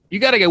 You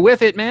got to get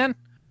with it, man.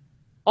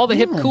 All the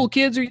hip cool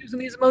kids are using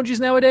these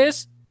emojis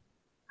nowadays.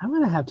 I'm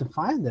going to have to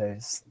find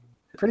those.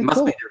 Pretty Must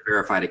cool. be their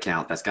verified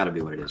account. That's got to be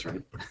what it is, right?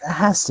 It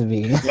has to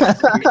be. We got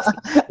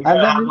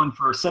to have one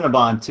for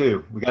Cinnabon,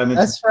 too. We got to mention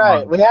That's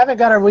right. We haven't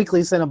got our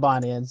weekly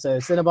Cinnabon in. So,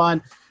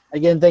 Cinnabon,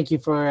 again, thank you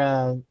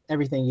for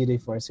everything you do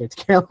for us here at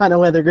the Carolina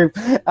Weather Group.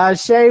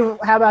 Shay,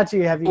 how about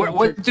you?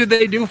 What do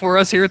they do for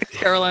us here at the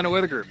Carolina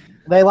Weather Group?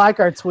 They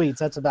like our tweets.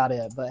 That's about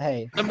it. But,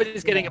 hey.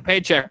 Somebody's getting a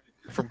paycheck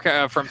from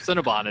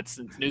Cinnabon. It's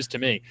news to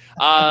me.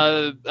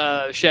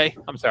 Shay,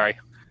 I'm sorry.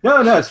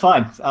 No, it's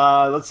fine.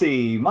 Let's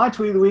see. My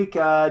tweet of the week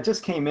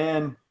just came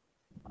in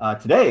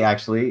today,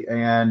 actually,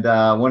 and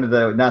one of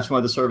the National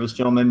Weather Service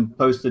gentlemen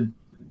posted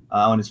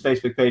on his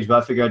Facebook page,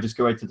 but I figured I'd just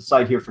go right to the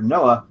site here for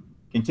NOAA.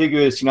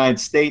 Contiguous United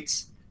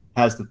States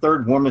has the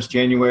third warmest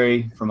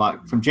January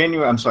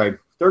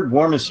third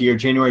warmest year,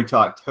 January to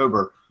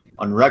October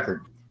on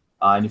record.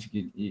 And if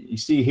you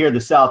see here, the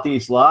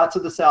Southeast, lots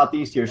of the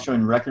Southeast here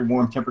showing record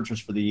warm temperatures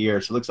for the year.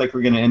 So it looks like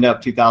we're going to end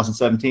up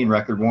 2017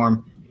 record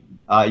warm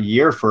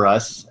year for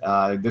us,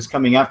 this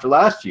coming after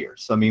last year.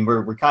 So I mean,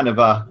 we're kind of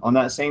on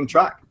that same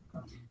track.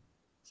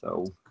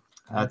 So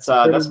that's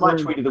my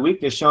tweet of the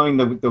week, just showing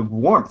the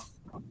warmth,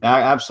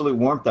 absolute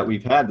warmth that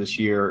we've had this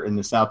year in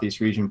the Southeast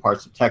region,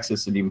 parts of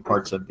Texas, and even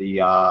parts of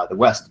the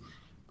West.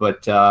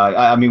 But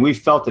I mean, we've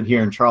felt it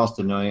here in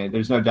Charleston.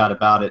 There's no doubt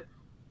about it.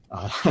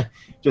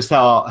 Just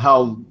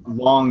how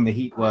long the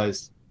heat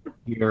was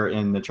here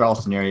in the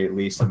Charleston area, at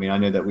least. I mean, I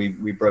know that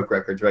we broke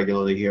records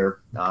regularly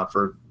here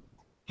for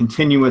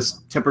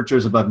continuous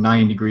temperatures above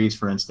 90 degrees,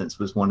 for instance,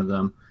 was one of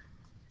them.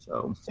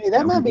 So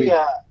that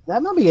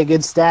might be a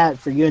good stat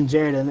for you and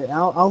Jared, and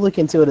I'll look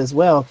into it as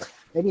well.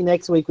 Maybe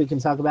next week we can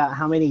talk about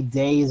how many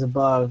days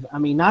above. I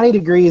mean, 90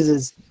 degrees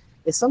is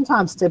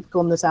sometimes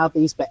typical in the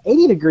Southeast, but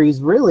 80 degrees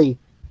really,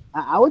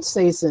 I would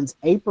say since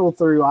April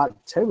through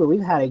October, we've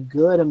had a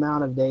good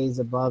amount of days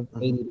above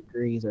 80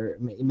 degrees, or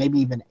maybe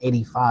even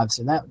 85.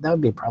 So that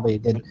would be probably a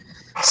good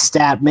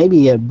stat.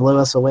 Maybe it blew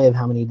us away of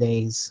how many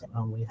days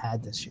we've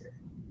had this year.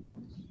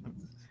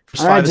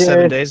 First 5 to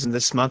 7 days in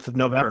this month of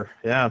November.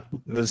 Yeah,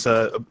 it was.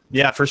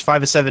 First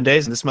 5 to 7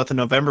 days in this month of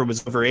November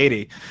was over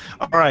 80.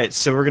 All right,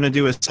 so we're gonna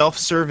do a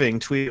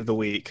self-serving tweet of the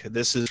week.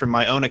 This is from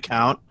my own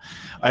account.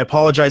 I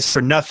apologize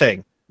for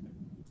nothing.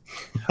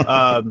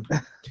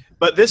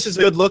 But this is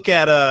a good look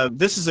at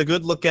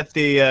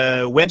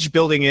the wedge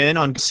building in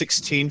on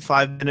 16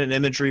 5-minute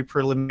imagery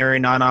preliminary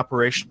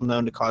non-operational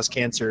known to cause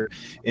cancer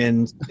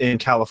in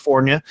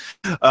California.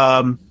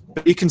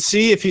 But you can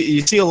see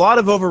you see a lot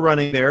of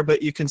overrunning there,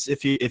 but you can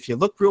if you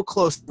look real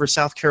close over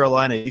South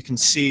Carolina, you can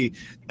see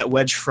that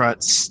wedge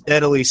front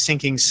steadily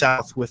sinking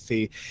south with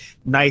the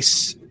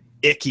nice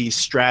icky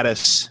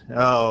stratus.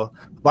 Oh,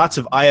 lots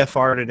of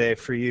IFR today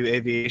for you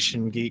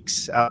aviation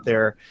geeks out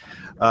there.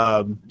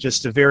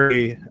 Just a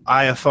very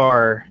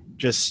IFR,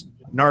 just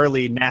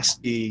gnarly,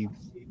 nasty,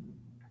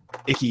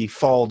 icky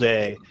fall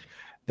day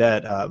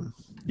that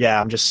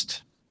I'm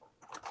just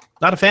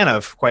not a fan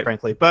of, quite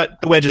frankly, but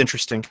the wedge is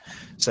interesting.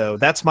 So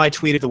that's my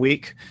tweet of the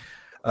week.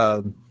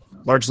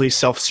 Largely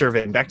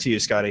self-serving. Back to you,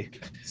 Scotty.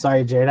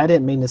 Sorry, Jared. I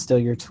didn't mean to steal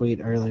your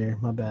tweet earlier.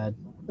 My bad.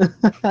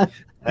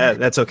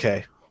 That's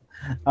okay.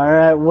 All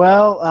right.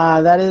 Well,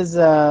 that is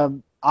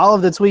all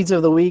of the tweets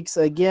of the weeks.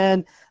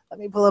 Again, let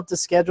me pull up the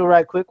schedule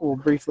right quick. We'll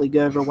briefly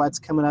go over what's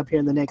coming up here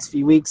in the next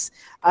few weeks.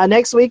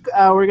 Next week,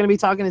 we're going to be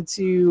talking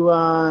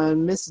to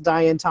Miss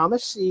Diane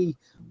Thomas. She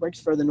works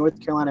for the North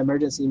Carolina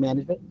Emergency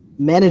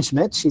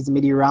Management. She's a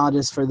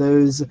meteorologist for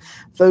those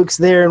folks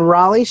there in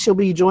Raleigh. She'll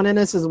be joining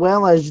us, as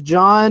well as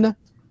John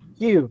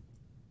Hugh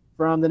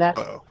from the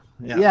National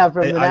Yeah,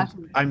 from the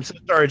National. I'm so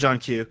sorry, John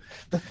Q.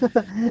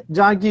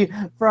 John Q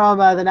from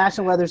the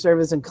National Weather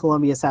Service in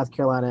Columbia, South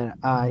Carolina.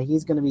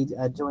 He's going to be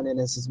joining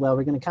us as well.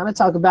 We're going to kind of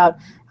talk about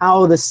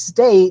how the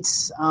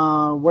states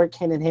work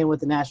hand in hand with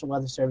the National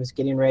Weather Service,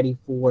 getting ready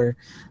for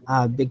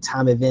big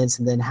time events,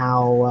 and then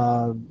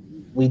how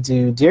we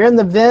do during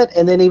the event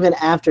and then even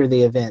after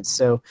the event.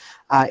 So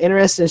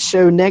interesting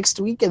show next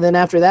week. And then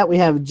after that, we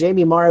have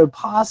Jamie Morrow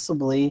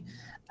possibly.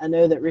 I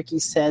know that Ricky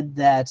said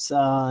that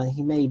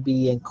he may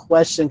be in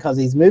question because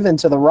he's moving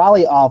to the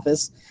Raleigh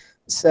office.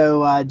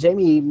 So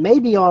Jamie may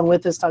be on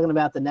with us talking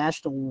about the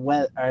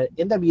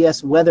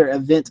NWS Weather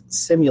Event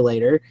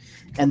Simulator.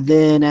 And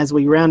then as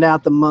we round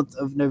out the month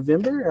of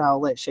November, I'll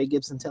let Shay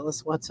Gibson tell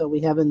us what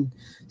we have in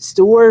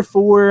store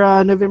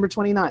for November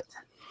 29th.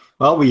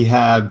 Well, we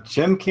have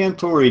Jim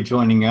Cantori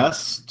joining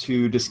us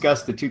to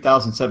discuss the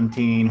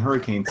 2017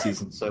 hurricane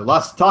season. So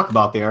lots to talk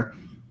about there.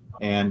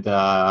 And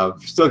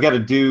still got to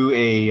do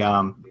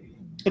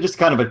just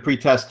kind of a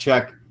pre-test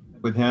check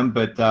with him,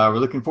 but we're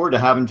looking forward to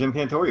having Jim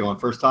Cantori on.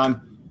 First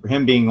time for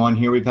him being on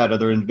here. We've had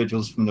other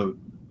individuals from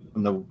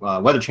the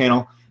Weather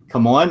Channel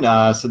come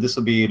on, so this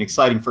will be an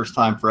exciting first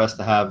time for us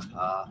to have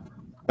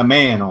a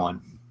man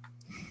on.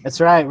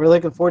 That's right. We're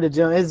looking forward to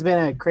Jim. It's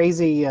been a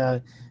crazy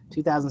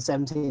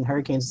 2017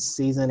 hurricane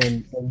season,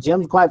 and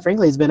Jim, quite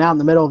frankly, has been out in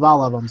the middle of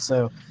all of them.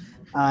 So.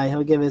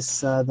 He'll give us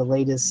the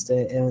latest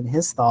and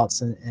his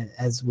thoughts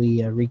as we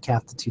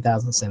recap the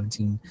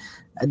 2017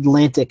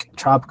 Atlantic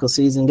tropical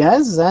season.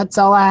 Guys, that's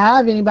all I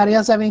have. Anybody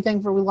else have anything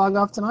before we log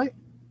off tonight?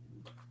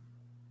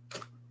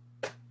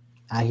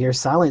 I hear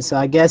silence, so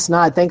I guess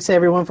not. Thanks to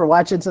everyone for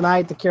watching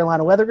tonight, the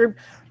Carolina Weather Group.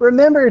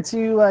 Remember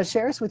to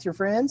share us with your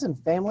friends and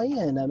family,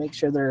 and make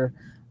sure they're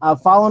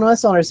following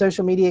us on our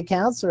social media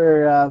accounts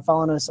or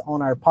following us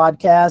on our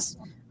podcast.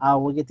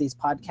 We'll get these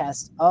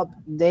podcasts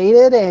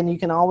updated, and you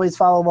can always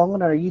follow along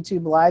on our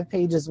YouTube live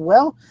page as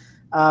well.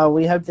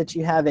 We hope that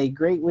you have a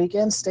great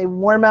weekend. Stay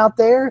warm out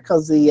there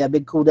because the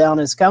big cool down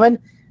is coming,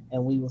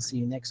 and we will see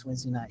you next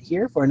Wednesday night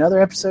here for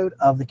another episode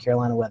of the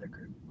Carolina Weather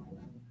Group.